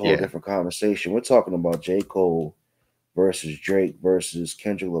 That's a whole different conversation. We're talking about J. Cole versus Drake versus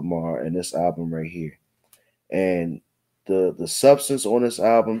Kendrick Lamar and this album right here. And the substance on this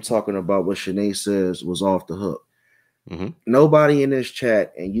album, talking about what Shanae says, was off the hook. Nobody in this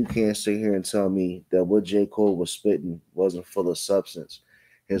chat, and you can't sit here and tell me that what J. Cole was spitting wasn't full of substance.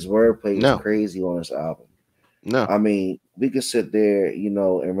 His wordplay is crazy on this album. No, I mean, we could sit there,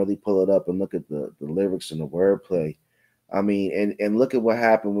 and really pull it up and look at the lyrics and the wordplay. I mean, and look at what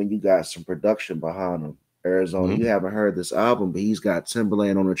happened when you got some production behind him. Arizona, you haven't heard this album, but he's got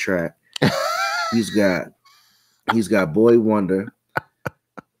Timbaland on the track. He's got Boy Wonder.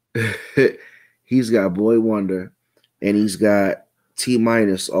 He's got Boy Wonder, and he's got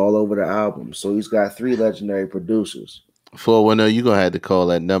T-Minus all over the album. So he's got 3 legendary producers. 410, you're gonna have to call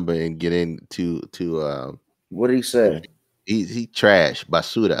that number and get into what did he say? He trash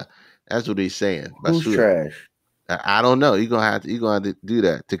Basura. That's what he's saying. Who's Basura. Trash? I don't know. You're gonna have to do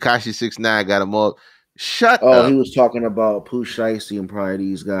that. Tekashi 6ix9ine got him all. Shut up. Oh, he was talking about Pooh Shiesty and probably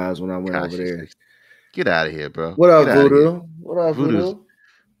these guys when I went over there. Get out of here, bro. What up, Voodoo? What up, Voodoo?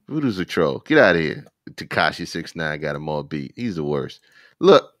 Voodoo's a troll. Get out of here. Tekashi 6ix9ine got him all beat. He's the worst.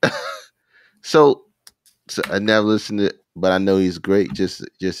 Look, so I never listened to it, but I know he's great. Just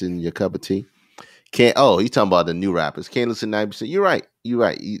in your cup of tea. You talking about the new rappers? Can't listen to 90%. You're right.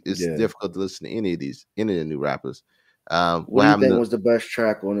 It's difficult to listen to any of the new rappers. What do you think was the best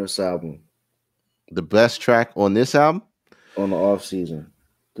track on this album? The best track on this album? On the off season.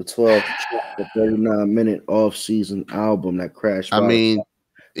 The 39-minute off season album that crashed. I mean,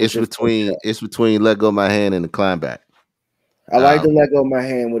 it's between Let Go of My Hand and The Climb Back. I like to Let Go of My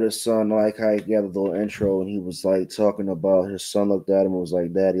Hand with his son. I like how he got a little intro and he was like talking about his son looked at him and was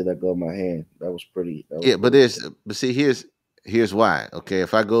like, "Daddy, let go of my hand." That was pretty. But see, here's why. Okay,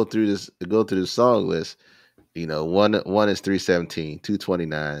 if I go through the song list, one is 317,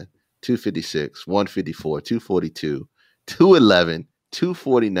 229, 256, 154, 242, 211,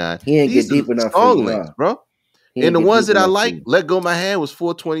 249. He ain't get deep enough song list, bro. He And ain't the get ones deep that I enough for like, you. Let Go My Hand was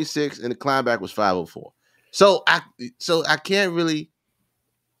 426 and the Climb Back was 504. So I can't really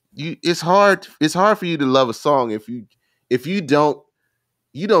it's hard for you to love a song if you don't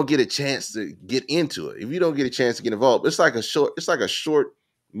get a chance to get into it. If you don't get a chance to get involved, it's like a short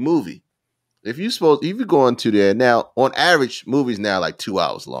movie. If you go into there now, on average, movies now like 2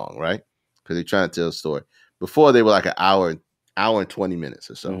 hours long, right? Because they're trying to tell a story. Before they were like an hour and 20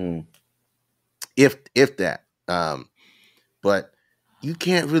 minutes or so. Mhm. If that. But you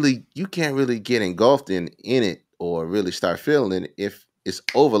can't really get engulfed in it or really start feeling it if it's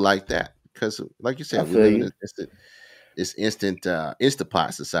over like that. Because like you I said, we feel live in you. this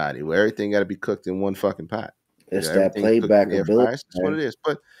Instapot society where everything got to be cooked in one fucking pot. It's that Everything cooked in playback the air ability, fryer. That's what man. it is.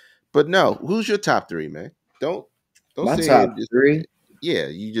 But no, who's your top three, man? Don't My sit here top and just three. yeah,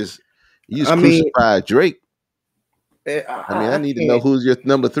 you just I mean, crucify Drake. I mean, I I need to know can't. who's your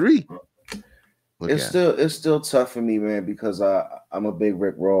number three. Look It's at him. still tough for me, man, because I'm a big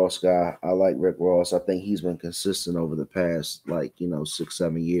Rick Ross guy. I like Rick Ross. I think he's been consistent over the past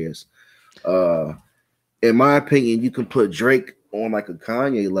 6-7 years. Uh, in my opinion, you can put Drake on like a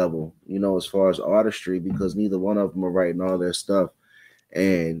Kanye level, as far as artistry, because neither one of them are writing all their stuff.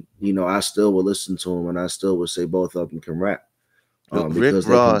 And I still would listen to them, and I still would say both of them can rap, Look, because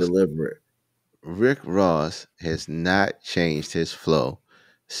they can deliver it. Rick Ross has not changed his flow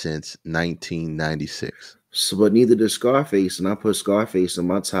since 1996. So, but neither does Scarface, and I put Scarface in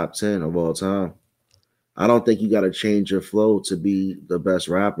my top 10 of all time. I don't think you got to change your flow to be the best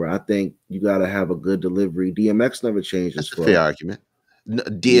rapper. I think you got to have a good delivery. DMX never changed his That's a fair flow. argument.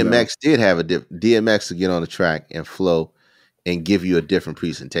 DMX did have DMX to get on the track and flow and give you a different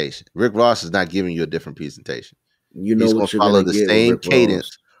presentation. Rick Ross is not giving you a different presentation. You know He's going what to you're follow gonna the get with same Rick Ross.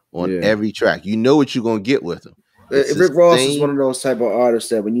 cadence on Yeah. every track. You know what you're going to get with him. It's the Rick Ross is same. one of those type of artists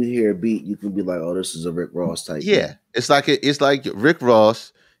that when you hear a beat, you can be like, "Oh, this is a Rick Ross type." Yeah, beat. it's like Rick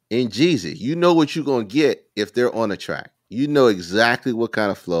Ross and Jeezy. You know what you're gonna get if they're on a track. You know exactly what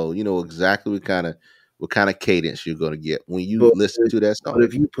kind of flow. You know exactly what kind of cadence you're gonna get when you But listen to that but song.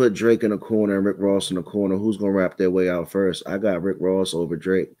 if you put Drake in a corner and Rick Ross in a corner, who's gonna rap their way out first? I got Rick Ross over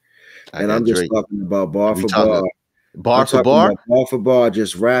Drake, I and got I'm just Drake. talking about bar We for talking bar. bar I'm for talking bar. about bar for bar,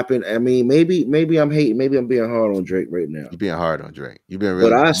 just rapping. I mean, maybe I'm hating, maybe I'm being hard on Drake right now. You're being hard on Drake. But You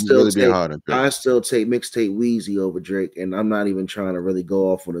really being hard on Drake. I still take mixtape Wheezy over Drake, and I'm not even trying to really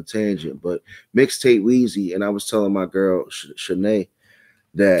go off on a tangent. But mixtape Wheezy, and I was telling my girl Shanae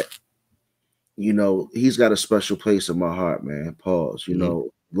that he's got a special place in my heart, man. Pause. Mhm.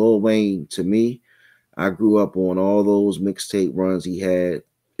 Lil Wayne, to me, I grew up on all those mixtape runs he had.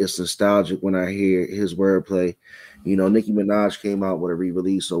 It's nostalgic when I hear his wordplay. Nicki Minaj came out with a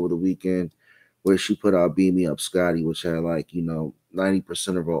re-release over the weekend where she put out Beat Me Up Scotty, which had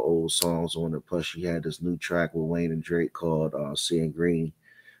 90% of her old songs on it. Plus, she had this new track with Wayne and Drake called Seeing Green.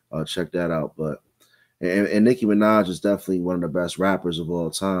 Check that out. But and Nicki Minaj is definitely one of the best rappers of all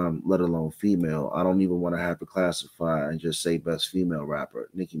time, let alone female. I don't even want to have to classify and just say best female rapper.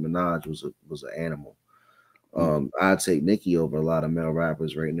 Nicki Minaj was an animal. I'd take Nicki over a lot of male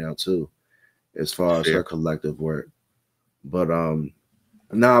rappers right now too, as far as her Fair. collective work. But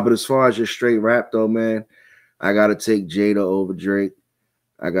but as far as just straight rap though, man, I gotta take Jada over Drake.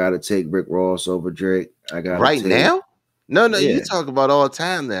 I gotta take Rick Ross over Drake. I gotta Right take now? No, yeah. you talk about all the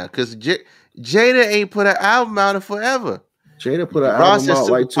time now because Jada ain't put an album out in forever. Jada put an Ross album has out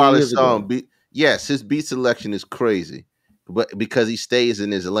super like 2 polished years song. ago. Yes, his beat selection is crazy, but because he stays in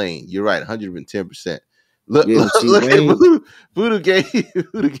his lane, you're right, 110%. Look, Yeah, but see, look at Wayne, Voodoo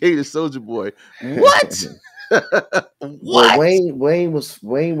gave the Soldier Boy. What? Well, What? Wayne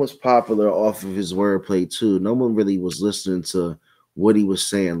was popular off of his wordplay too. No one really was listening to what he was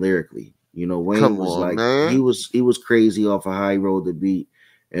saying lyrically. Wayne Come was on, like man. he was crazy off of how he rolled the beat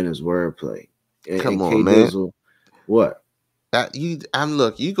and his wordplay. Come And on, K man. Dizzle, what? You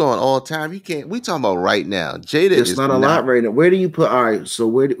going all time. You can't. We talking about right now. Jada It's is not a not. lot right now. Where do you put? All right, so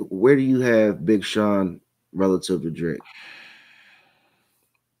where do you have Big Sean relative to Drake?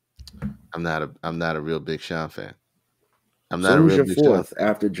 I'm not a real Big Sean fan. I'm So not a who's real your Big Sean fourth fan.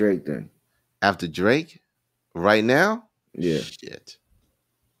 after Drake then? After Drake, right now, Yeah, shit.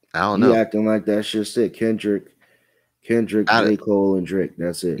 I don't you know. acting like that's just it. Kendrick, J. Cole, and Drake.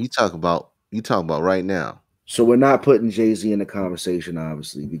 That's it. You talk about right now. So we're not putting Jay-Z in the conversation,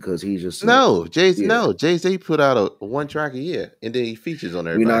 obviously, because he's just No, yeah. No, Jay-Z put out a one track a year, and then he features on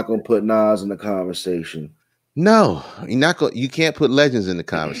We're everybody. not gonna put Nas in the conversation. No, you can't put legends in the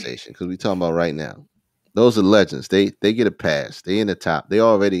conversation because we're talking about right now. Those are legends. They get a pass. They in the top. They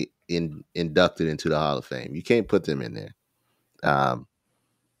already inducted into the Hall of Fame. You can't put them in there.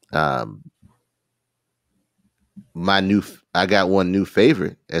 I got one new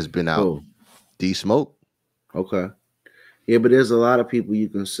favorite that's been out. Oh, D Smoke. okay. Yeah, but there's a lot of people you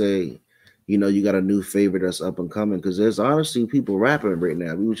can say, you got a new favorite that's up and coming because there's honestly people rapping right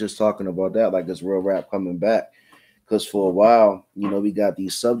now. We were just talking about that, like this real rap coming back. Because for a while, we got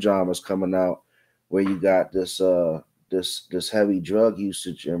these subgenres coming out where you got this heavy drug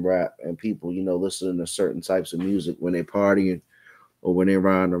usage in rap and people, listening to certain types of music when they're partying or when they're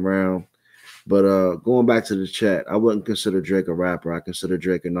riding around. But going back to the chat, I wouldn't consider Drake a rapper. I consider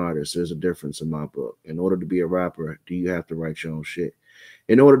Drake an artist. There's a difference in my book. In order to be a rapper, do you have to write your own shit?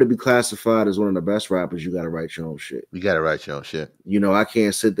 In order to be classified as one of the best rappers, you got to write your own shit. You got to write your own shit. I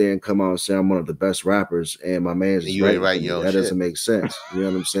can't sit there and come out and say I'm one of the best rappers and my man's you ain't writing your own shit. That doesn't make sense. You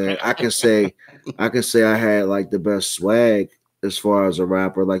know what I'm saying? I can say I had like the best swag as far as a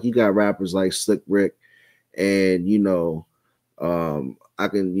rapper. Like you got rappers like Slick Rick and I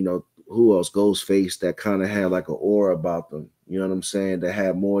can who else? Ghostface that kind of had like an aura about them. You know what I'm saying? That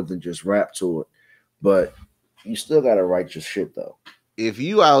had more than just rap to it. But you still got to write your shit though. If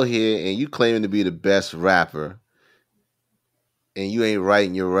you out here and you claiming to be the best rapper and you ain't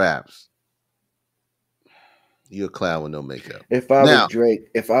writing your raps, you're a clown with no makeup. If I was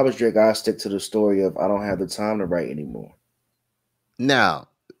Drake, I'd stick to the story of I don't have the time to write anymore. Now,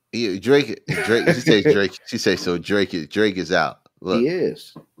 Drake, she says so Drake is out. Look, he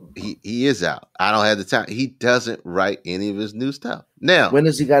is. He is out. I don't have the time. He doesn't write any of his new stuff. Now, when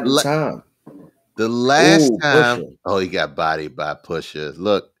has he got the time? The last time, he got bodied by Pusha.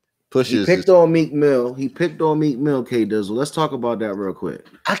 Look, Pusha. He picked on Meek Mill. K Dizzle. Let's talk about that real quick.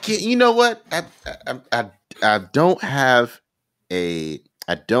 I can't. You know what? I don't have an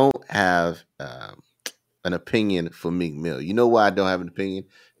opinion for Meek Mill. You know why I don't have an opinion?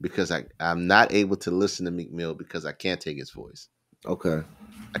 Because I'm not able to listen to Meek Mill because I can't take his voice. Okay.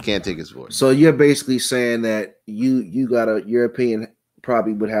 I can't take his voice. So you're basically saying that you got your opinion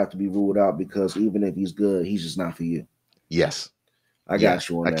probably would have to be ruled out because even if he's good, he's just not for you. Yes. I got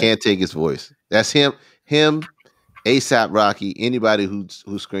you on that. I can't take his voice. That's him, ASAP Rocky, anybody who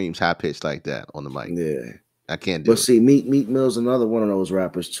screams high pitched like that on the mic. Yeah. I can't do it. But see, Meek Mill's another one of those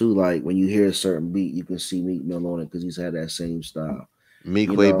rappers too. Like when you hear a certain beat, you can see Meek Mill on it because he's had that same style.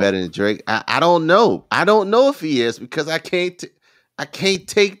 Meek way better than Drake. I don't know. I don't know if he is because I can't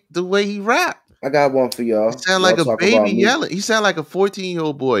take the way he rap. I got one for y'all. He sound like a baby yelling. He sound like a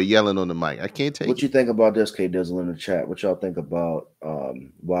 14-year-old boy yelling on the mic. I can't take it. What you think about this, K Dizzle, in the chat? What y'all think about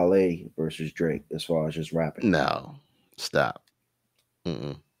Wale versus Drake as far as just rapping? No. Stop.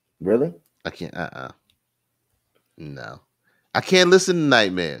 Mm-mm. Really? I can't. No. I can't listen to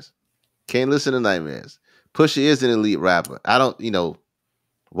Nightmares. Pusha is an elite rapper. I don't,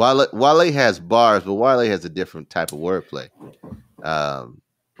 Wale has bars, but Wale has a different type of wordplay.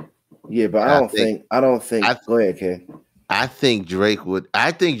 Yeah, but I don't think. Go ahead, Kay. I think Drake would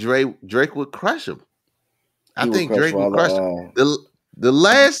crush him. I think Drake would crush him. The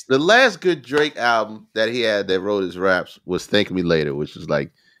last good Drake album that he had that wrote his raps was Thank Me Later, which was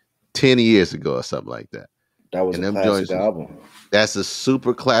like 10 years ago or something like that. That was a classic album. That's a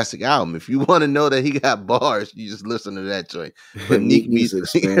super classic album. If you want to know that he got bars, you just listen to that joint. But Meek needs to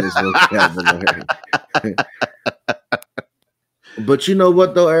expand his vocabulary. But you know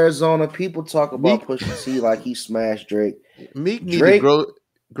what though, Arizona people talk about Pusha T like he smashed Drake. Meek need to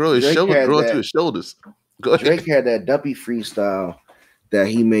grow his shoulders, grow into his shoulders. Drake had that Duppy freestyle that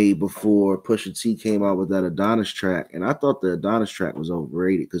he made before Pusha T came out with that Adonis track, and I thought the Adonis track was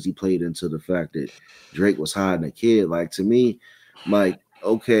overrated because he played into the fact that Drake was hiding a kid. Like to me, like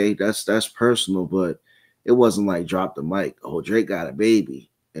okay, that's personal, but it wasn't like drop the mic. Oh, Drake got a baby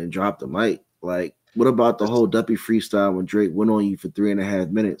and drop the mic. Like, what about the whole Duppy freestyle when Drake went on you for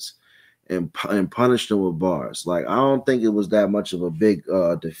 3.5 minutes and punished him with bars? Like, I don't think it was that much of a big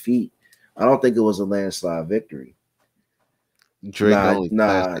defeat. I don't think it was a landslide victory. Drake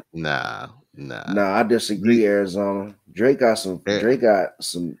nah, I disagree, Arizona. Drake got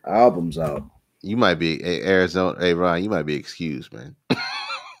some albums out. You might be Arizona. Hey, Ron, you might be excused, man.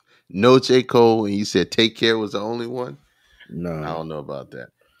 No J. Cole, and you said Take Care was the only one? No. I don't know about that.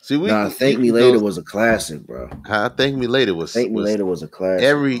 See, Thank Me Later was a classic, bro. Thank Me Later was a classic.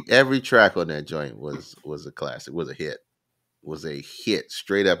 Every track on that joint was a classic, was a hit. Was a hit,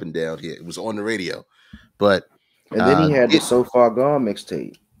 straight up and down hit. It was on the radio. But and then he had the So Far Gone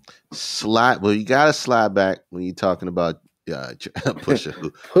mixtape. Well, you gotta slide back when you're talking about Pusha.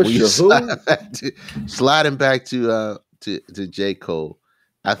 Sliding back to J. Cole.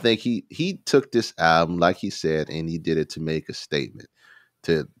 I think he took this album, like he said, and he did it to make a statement.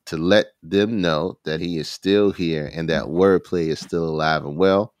 To let them know that he is still here and that wordplay is still alive and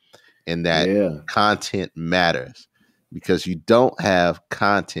well. and that Yeah. content matters, because you don't have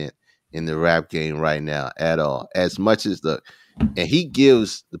content in the rap game right now at all. As much as and he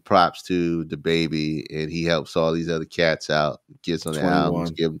gives the props to the baby, and he helps all these other cats out, gets on the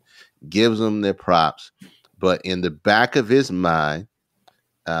albums, 21. gives them their props. But in the back of his mind,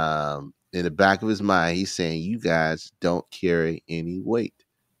 he's saying you guys don't carry any weight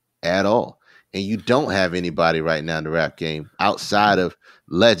at all. And you don't have anybody right now in the rap game outside of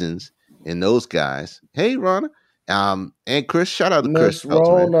legends and those guys. Hey, Ronna. And Chris, shout out to Chris Miss Phelps,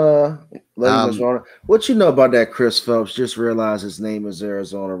 man. Rona. Love you, Miss Um, Rona. What you know about that Chris Phelps? Just realized his name is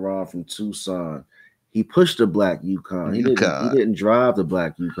Arizona Ron from Tucson. He pushed the black Yukon. He UConn. didn't drive the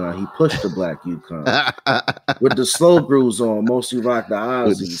black Yukon. He pushed the black Yukon. With the slow grooves on, mostly rock the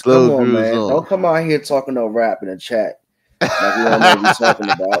With the Aussies. slow Come on, grooves man. on. Don't come out here talking no rap in the chat. Like we don't know what we're talking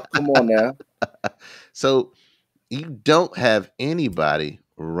about. Come on now. So you don't have anybody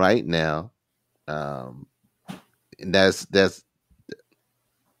right now. And that's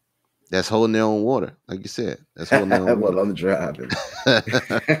holding their own water, like you said. That's holding their own Well, water. I'm driving.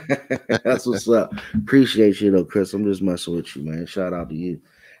 That's what's up. Appreciate you though, Chris. I'm just messing with you, man. Shout out to you.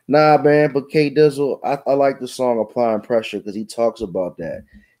 Nah, man, but K Dizzle, I like the song Applying Pressure because he talks about that.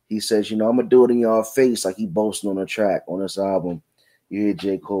 He says, I'm gonna do it in y'all face, like he boasting on a track on this album. You hear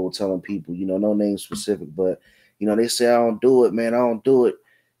J. Cole telling people, no name specific, but they say I don't do it, man. I don't do it,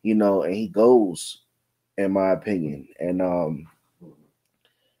 and he goes, in my opinion. And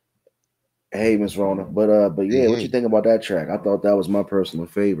hey, Miss Rona. But yeah, what you think about that track? I thought that was my personal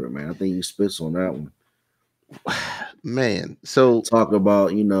favorite, man. I think he spits on that one. Man, so talk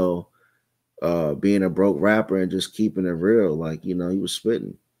about, being a broke rapper and just keeping it real. Like, he was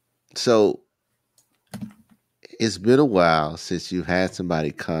spitting. So it's been a while since you've had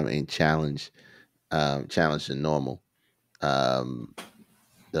somebody come and challenge the normal. The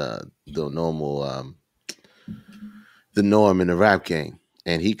normal the norm in the rap game.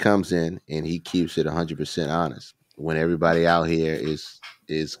 And he comes in and he keeps it 100% honest when everybody out here is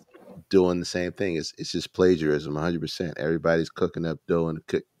doing the same thing. It's just plagiarism 100%. Everybody's cooking up dough and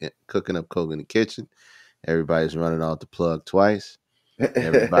cooking up coke in the kitchen. Everybody's running off the plug twice.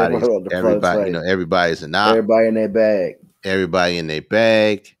 Everybody's everybody's an op. Everybody in their bag. Everybody in their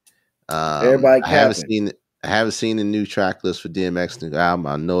bag. Everybody capping. I haven't seen the new track list for DMX new album.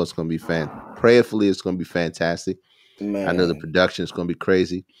 I know it's gonna be prayerfully it's gonna be fantastic. Man. I know the production is gonna be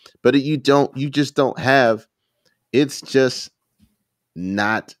crazy. But you just don't have, it's just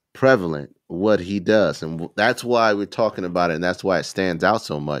not prevalent what he does. And that's why we're talking about it, and that's why it stands out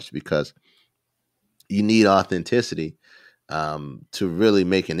so much, because you need authenticity to really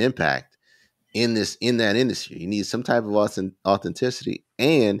make an impact in that industry. You need some type of authenticity,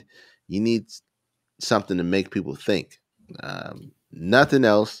 and you need something to make people think. Nothing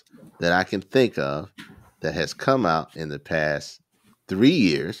else that I can think of that has come out in the past 3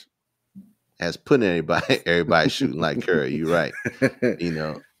 years has put everybody shooting like Curry. You're right.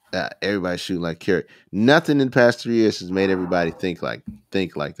 Everybody shooting like Curry. Nothing in the past 3 years has made everybody think like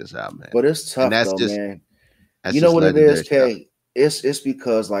this album, man. But it's tough, that's though, just, man. That's you know what it is, Kay? Stuff. It's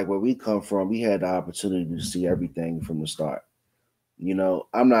because, like, where we come from, we had the opportunity to see everything from the start.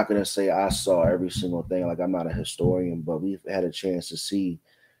 I'm not gonna say I saw every single thing. Like, I'm not a historian, but we've had a chance to see,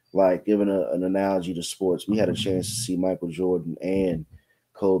 like, giving an analogy to sports, we had a chance to see Michael Jordan and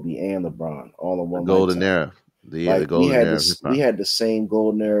Kobe and LeBron all in one golden era. The golden era of hip-hop. We had the same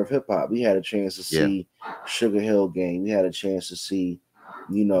golden era of hip hop. We had a chance to see Sugar Hill Gang. We had a chance to see,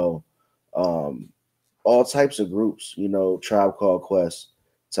 all types of groups. Tribe Called Quest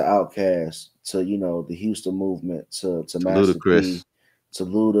to Outkast to the Houston movement to Master P to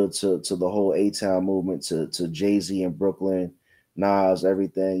Luda to the whole A-Town movement to Jay-Z in Brooklyn, Nas,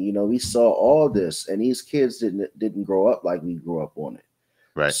 everything. We saw all this, and these kids didn't grow up like we grew up on it.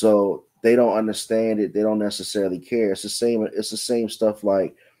 Right. So they don't understand it. They don't necessarily care. It's the same stuff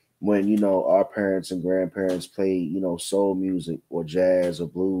like when, our parents and grandparents play, soul music or jazz or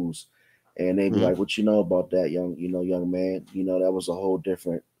blues. And they be like, what you know about that, young man? That was a whole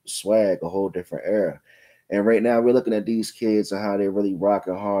different swag, a whole different era. And right now we're looking at these kids and how they're really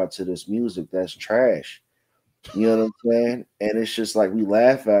rocking hard to this music that's trash. You know what I'm saying? And it's just like we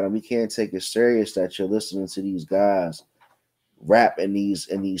laugh at them. We can't take it serious that you're listening to these guys rap in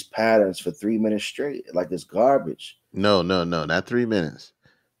these patterns for 3 minutes straight. Like, it's garbage. No, not 3 minutes.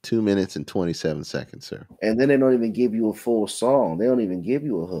 2 minutes and 27 seconds, sir. And then they don't even give you a full song. They don't even give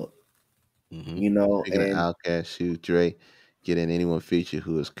you a hook. Speaking of Outkast, shoot Dre, get in anyone feature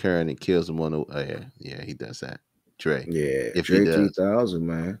who is current and kills them on the he does that. Dre. Yeah, if Dre he does. 3000,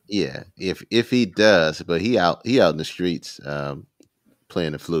 man. Yeah, if he does, but he out in the streets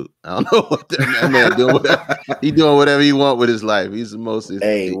playing the flute. I don't know what that man doing. He doing whatever he want with his life. He's the most.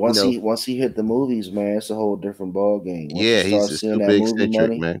 Hey, once he hit the movies, man, it's a whole different ball game. Once you Yeah, start he's seeing that super movie eccentric,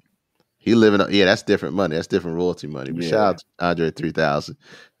 money, man. He living. Yeah, that's different money. That's different royalty money. But shout yeah, out to Andre 3000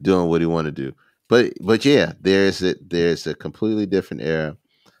 doing what he want to do. But yeah, there's a completely different era,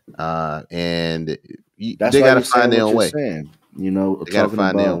 and that's they why got to you're saying find their what own you're way. saying. You know, They got to talking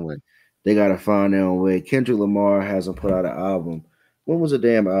find their about own way. they gotta find their own way. Kendrick Lamar hasn't put out an album. When was the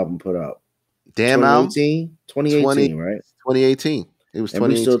damn album put out? Damn album 2018? 20, 2018, right? 2018. It was And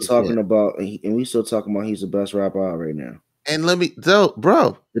we still 2018. Yeah. talking about and we still talking about he's the best rapper out right now. And though,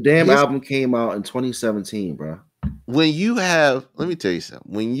 bro, The damn his album came out in 2017, bro. when you have, let me tell you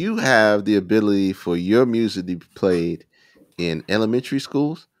something. When you have the ability for your music to be played in elementary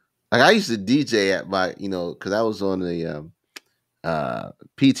schools, like I used to DJ at my, because I was on the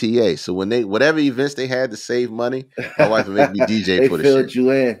PTA. So when whatever events they had to save money, my wife would make me DJ They for the filled shit.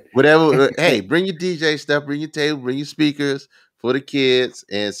 you in. Whatever. Hey, bring your DJ stuff, bring your table, bring your speakers for the kids.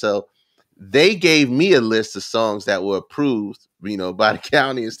 And so they gave me a list of songs that were approved, by the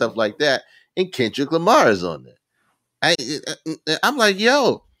county and stuff like that. And Kendrick Lamar is on there. I'm like,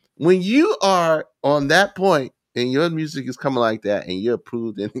 yo, when you are on that point and your music is coming like that and you're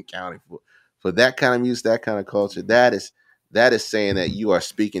approved in the county for that kind of music, that kind of culture, that is saying that you are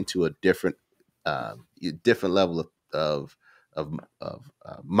speaking to a different level of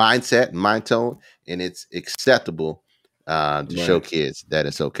mindset and mind tone, and it's acceptable to show Right. kids that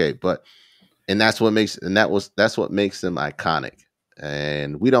it's okay. That's what makes them iconic.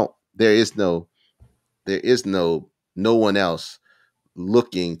 And there is no one else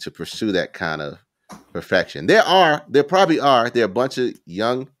looking to pursue that kind of perfection. There probably are. There are a bunch of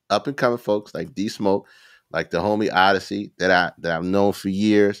young up and coming folks like D Smoke, like the homie Odyssey that I've known for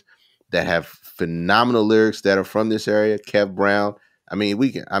years, that have phenomenal lyrics that are from this area. Kev Brown.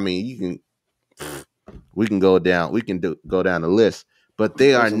 We can go down. Go down the list, but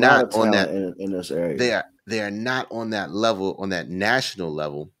they are There's a lot not of on that. talent in this area. They are not on that level, on that national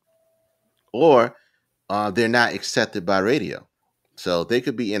level, or they're not accepted by radio. So they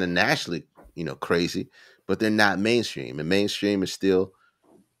could be internationally, crazy, but they're not mainstream. And mainstream is still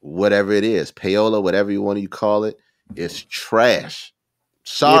whatever it is, payola, whatever you want to call it. It's trash. Yeah,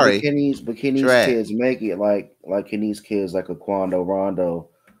 Sorry, but can these trash. kids make it like can these kids like a Quando Rondo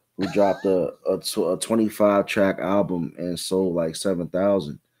who dropped a 25 track album and sold like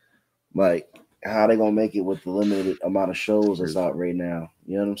 7,000? Like, how they gonna make it with the limited amount of shows that's out right now?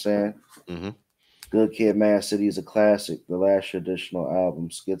 You know what I'm saying? Mm-hmm. Good Kid, Mad City is a classic. The last traditional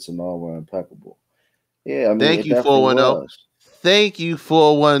album, skits and all were impeccable. Yeah, I mean, Thank it you, definitely 410. was. Thank you,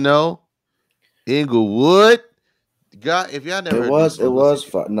 410. Inglewood. God, if y'all never It heard was. D-Smoke, It was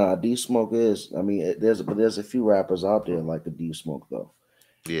fun. Nah, D Smoke is. I mean, there's a few rappers out there like the D Smoke though,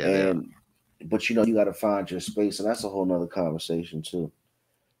 yeah, they are. and but you got to find your space, and that's a whole nother conversation too.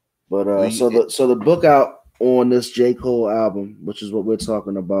 But so the book out on this J. Cole album, which is what we're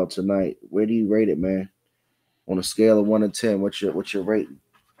talking about tonight. Where do you rate it, man? On a scale of 1 to 10, what's your rating?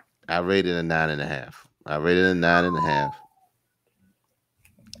 I rated a 9.5. I rated a 9.5.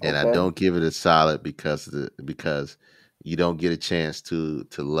 And I Okay. don't give it a solid because you don't get a chance to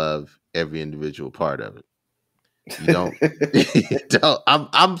love every individual part of it. You don't. You don't.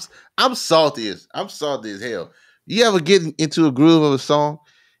 I'm salty as hell. You ever get into a groove of a song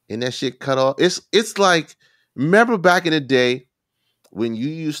and that shit cut off? It's like, remember back in the day when you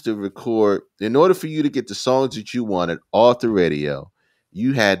used to record, in order for you to get the songs that you wanted off the radio,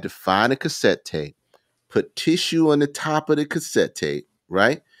 you had to find a cassette tape, put tissue on the top of the cassette tape,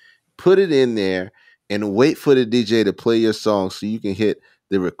 right? Put it in there and wait for the DJ to play your song so you can hit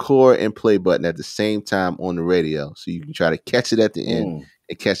the record and play button at the same time on the radio. So you can try to catch it at the end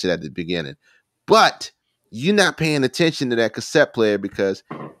and catch it at the beginning. But you're not paying attention to that cassette player because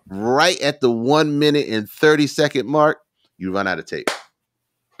right at the 1 minute and 30-second mark, you run out of tape.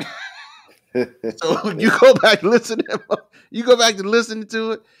 So you go back listening. You go back to listening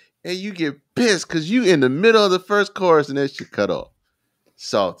to it, and you get pissed because you in the middle of the first chorus and that shit cut off.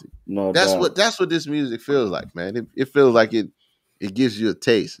 Salty. No That's doubt. what this music feels like, man. It feels like it gives you a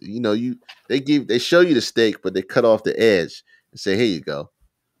taste. They show you the steak, but they cut off the edge and say, "Here you go,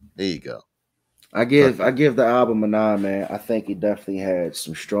 there you go." I give the album a 9, man. I think he definitely had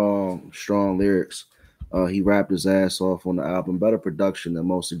some strong lyrics. He rapped his ass off on the album. Better production than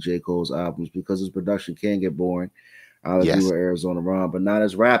most of J. Cole's albums because his production can get boring. I'll agree Yes. with Arizona Ron, but not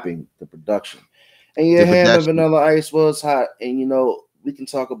as rapping, the production. And yeah, The Ham and production. Vanilla Ice was hot. And we can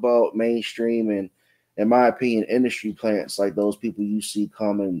talk about mainstream and, in my opinion, industry plants like those people you see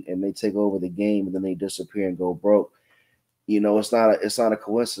coming and they take over the game and then they disappear and go broke. it's not a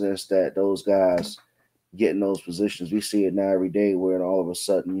coincidence that those guys get in those positions. We see it now every day where all of a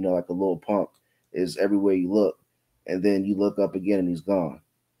sudden, like a little punk is everywhere you look, and then you look up again and he's gone.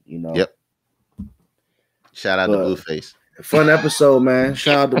 Yep. Shout out to But Blueface. fun episode, man.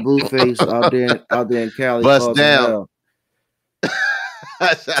 Shout out to Blueface out there in Cali. Bust down.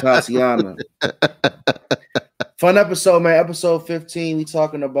 Hell. Tatiana. Fun episode, man. Episode 15. We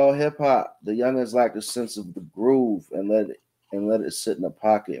talking about hip hop. The youngins lack a sense of the groove and let it sit in the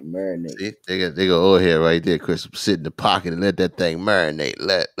pocket and marinate. See, they go over here right there, Chris. Sit in the pocket and let that thing marinate.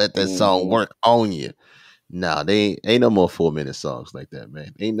 Let that song work on you. Nah, they ain't no more 4-minute songs like that,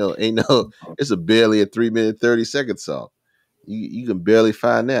 man. Ain't no. It's barely a 3-minute 30-second song. You can barely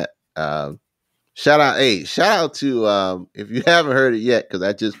find that. Shout out to if you haven't heard it yet, because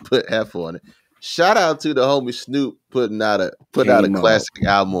I just put F on it. Shout out to the homie Snoop putting out a classic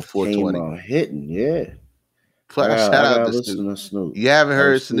album on 420. Came out hitting, yeah. Shout out to Snoop. You haven't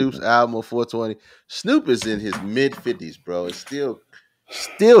heard Snoop's album on 420? Snoop is in his mid-50s, bro. It's still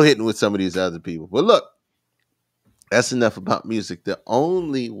hitting with some of these other people. But look, that's enough about music. The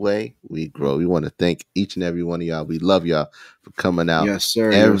only way we grow. We want to thank each and every one of y'all. We love y'all for coming out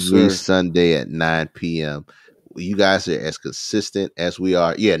every Sunday at 9 p.m. You guys are as consistent as we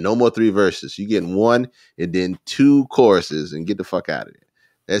are. Yeah, no more 3 verses. You getting 1 and then 2 choruses and get the fuck out of there.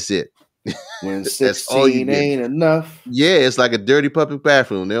 That's it. When 16 ain't enough. Yeah, it's like a dirty public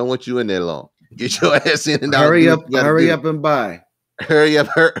bathroom. They don't want you in there long. Get your ass in and out. Hurry up and buy. Hurry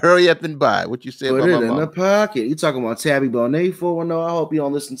up and buy. What you said Put about it my in mom. the pocket. You talking about Tabby Bonet 410? I hope you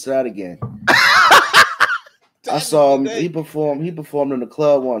don't listen to that again. I saw him. He performed in the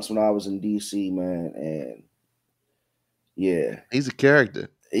club once when I was in DC, man, and yeah, he's a character.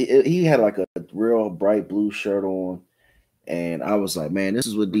 He had like a real bright blue shirt on, and I was like, man, this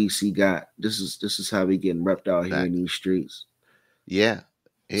is what DC got. This is how we getting repped out here in these streets. Yeah.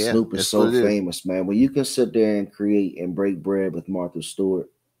 Yeah, Snoop is so famous, man. When you can sit there and create and break bread with Martha Stewart,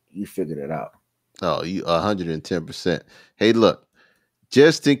 you figured it out. Oh, you 110%. Hey, look,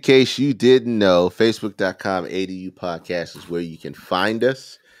 just in case you didn't know, Facebook.com ADU Podcast is where you can find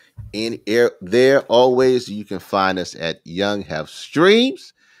us. There always you can find us at Young Have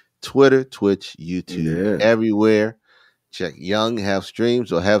Streams, Twitter, Twitch, YouTube, everywhere. Check Young Have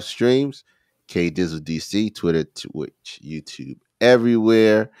Streams or Have Streams, K Dizzle DC, Twitter, Twitch, YouTube,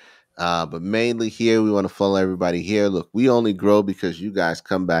 everywhere. But mainly here, we want to follow everybody here. Look, we only grow because you guys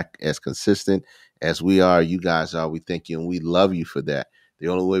come back as consistent as we are. You guys are. We thank you and we love you for that. The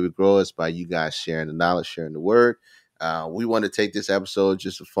only way we grow is by you guys sharing the knowledge, sharing the word. We want to take this episode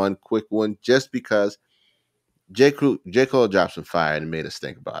just a fun, quick one, just because J. Cole dropped some fire and made us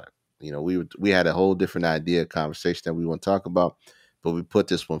think about it. We had a whole different idea, conversation that we want to talk about, but we put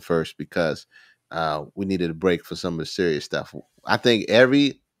this one first because we needed a break for some of the serious stuff. I think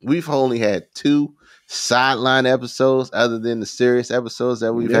we've only had 2 sideline episodes other than the serious episodes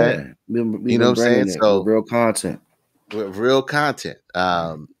that we've had. You know what I'm saying? So real content. With real content.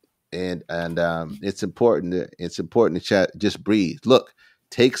 And it's important to chat, just breathe. Look,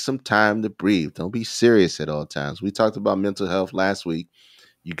 take some time to breathe. Don't be serious at all times. We talked about mental health last week.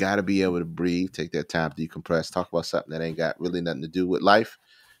 You got to be able to breathe, take that time to decompress, talk about something that ain't got really nothing to do with life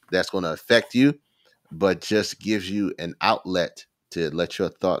that's going to affect you, but just gives you an outlet to let your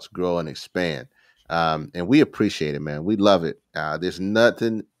thoughts grow and expand. And we appreciate it, man. We love it. There's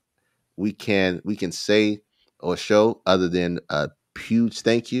nothing we can say or show other than a huge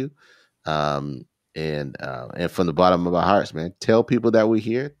thank you. And from the bottom of our hearts, man, tell people that we're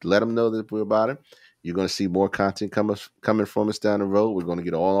here. Let them know that we're about it. You're going to see more content coming from us down the road. We're going to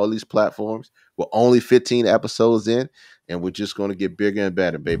get on all these platforms. We're only 15 episodes in, and we're just going to get bigger and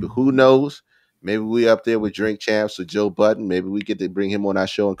better, baby. Who knows? Maybe we up there with Drink Champs or Joe Budden. Maybe we get to bring him on our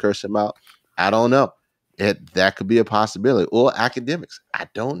show and curse him out. I don't know. That could be a possibility. Or academics. I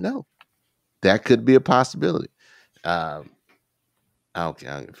don't know. That could be a possibility. I don't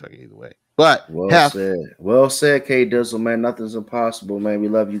care. I don't give a fuck either way. But well said, K Dizzle, man. Nothing's impossible, man. We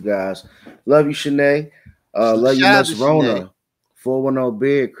love you guys. Love you, Shanae. Love you, Miss Rona. 410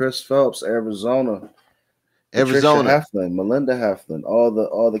 Beard, Chris Phelps, Arizona. Patricia Heflin, Melinda Heflin,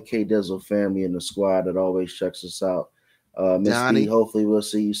 all the K Dizzle family in the squad that always checks us out. Miss D, hopefully we'll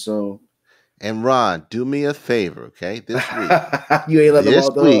see you soon. And Ron, do me a favor, okay? This week, you ain't let them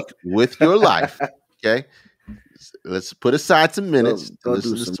all week with your life, okay? Let's put aside some minutes to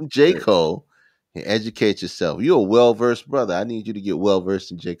listen to some J. Cole and educate yourself. You're a well-versed brother. I need you to get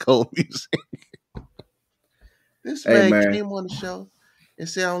well-versed in J. Cole music. This man came on the show and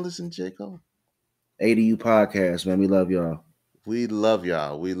said, I don't listen to J. Cole. ADU Podcast, man. We love y'all. We love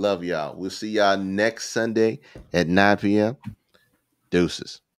y'all. We love y'all. We'll see y'all next Sunday at 9 p.m.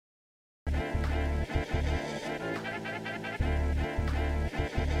 Deuces.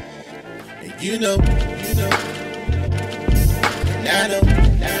 And you know, and I know,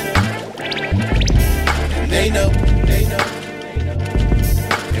 and they know,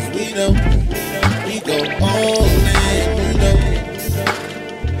 and we know, we go all in, you know,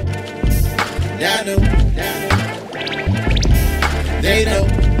 and I know, they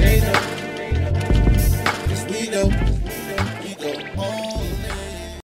know.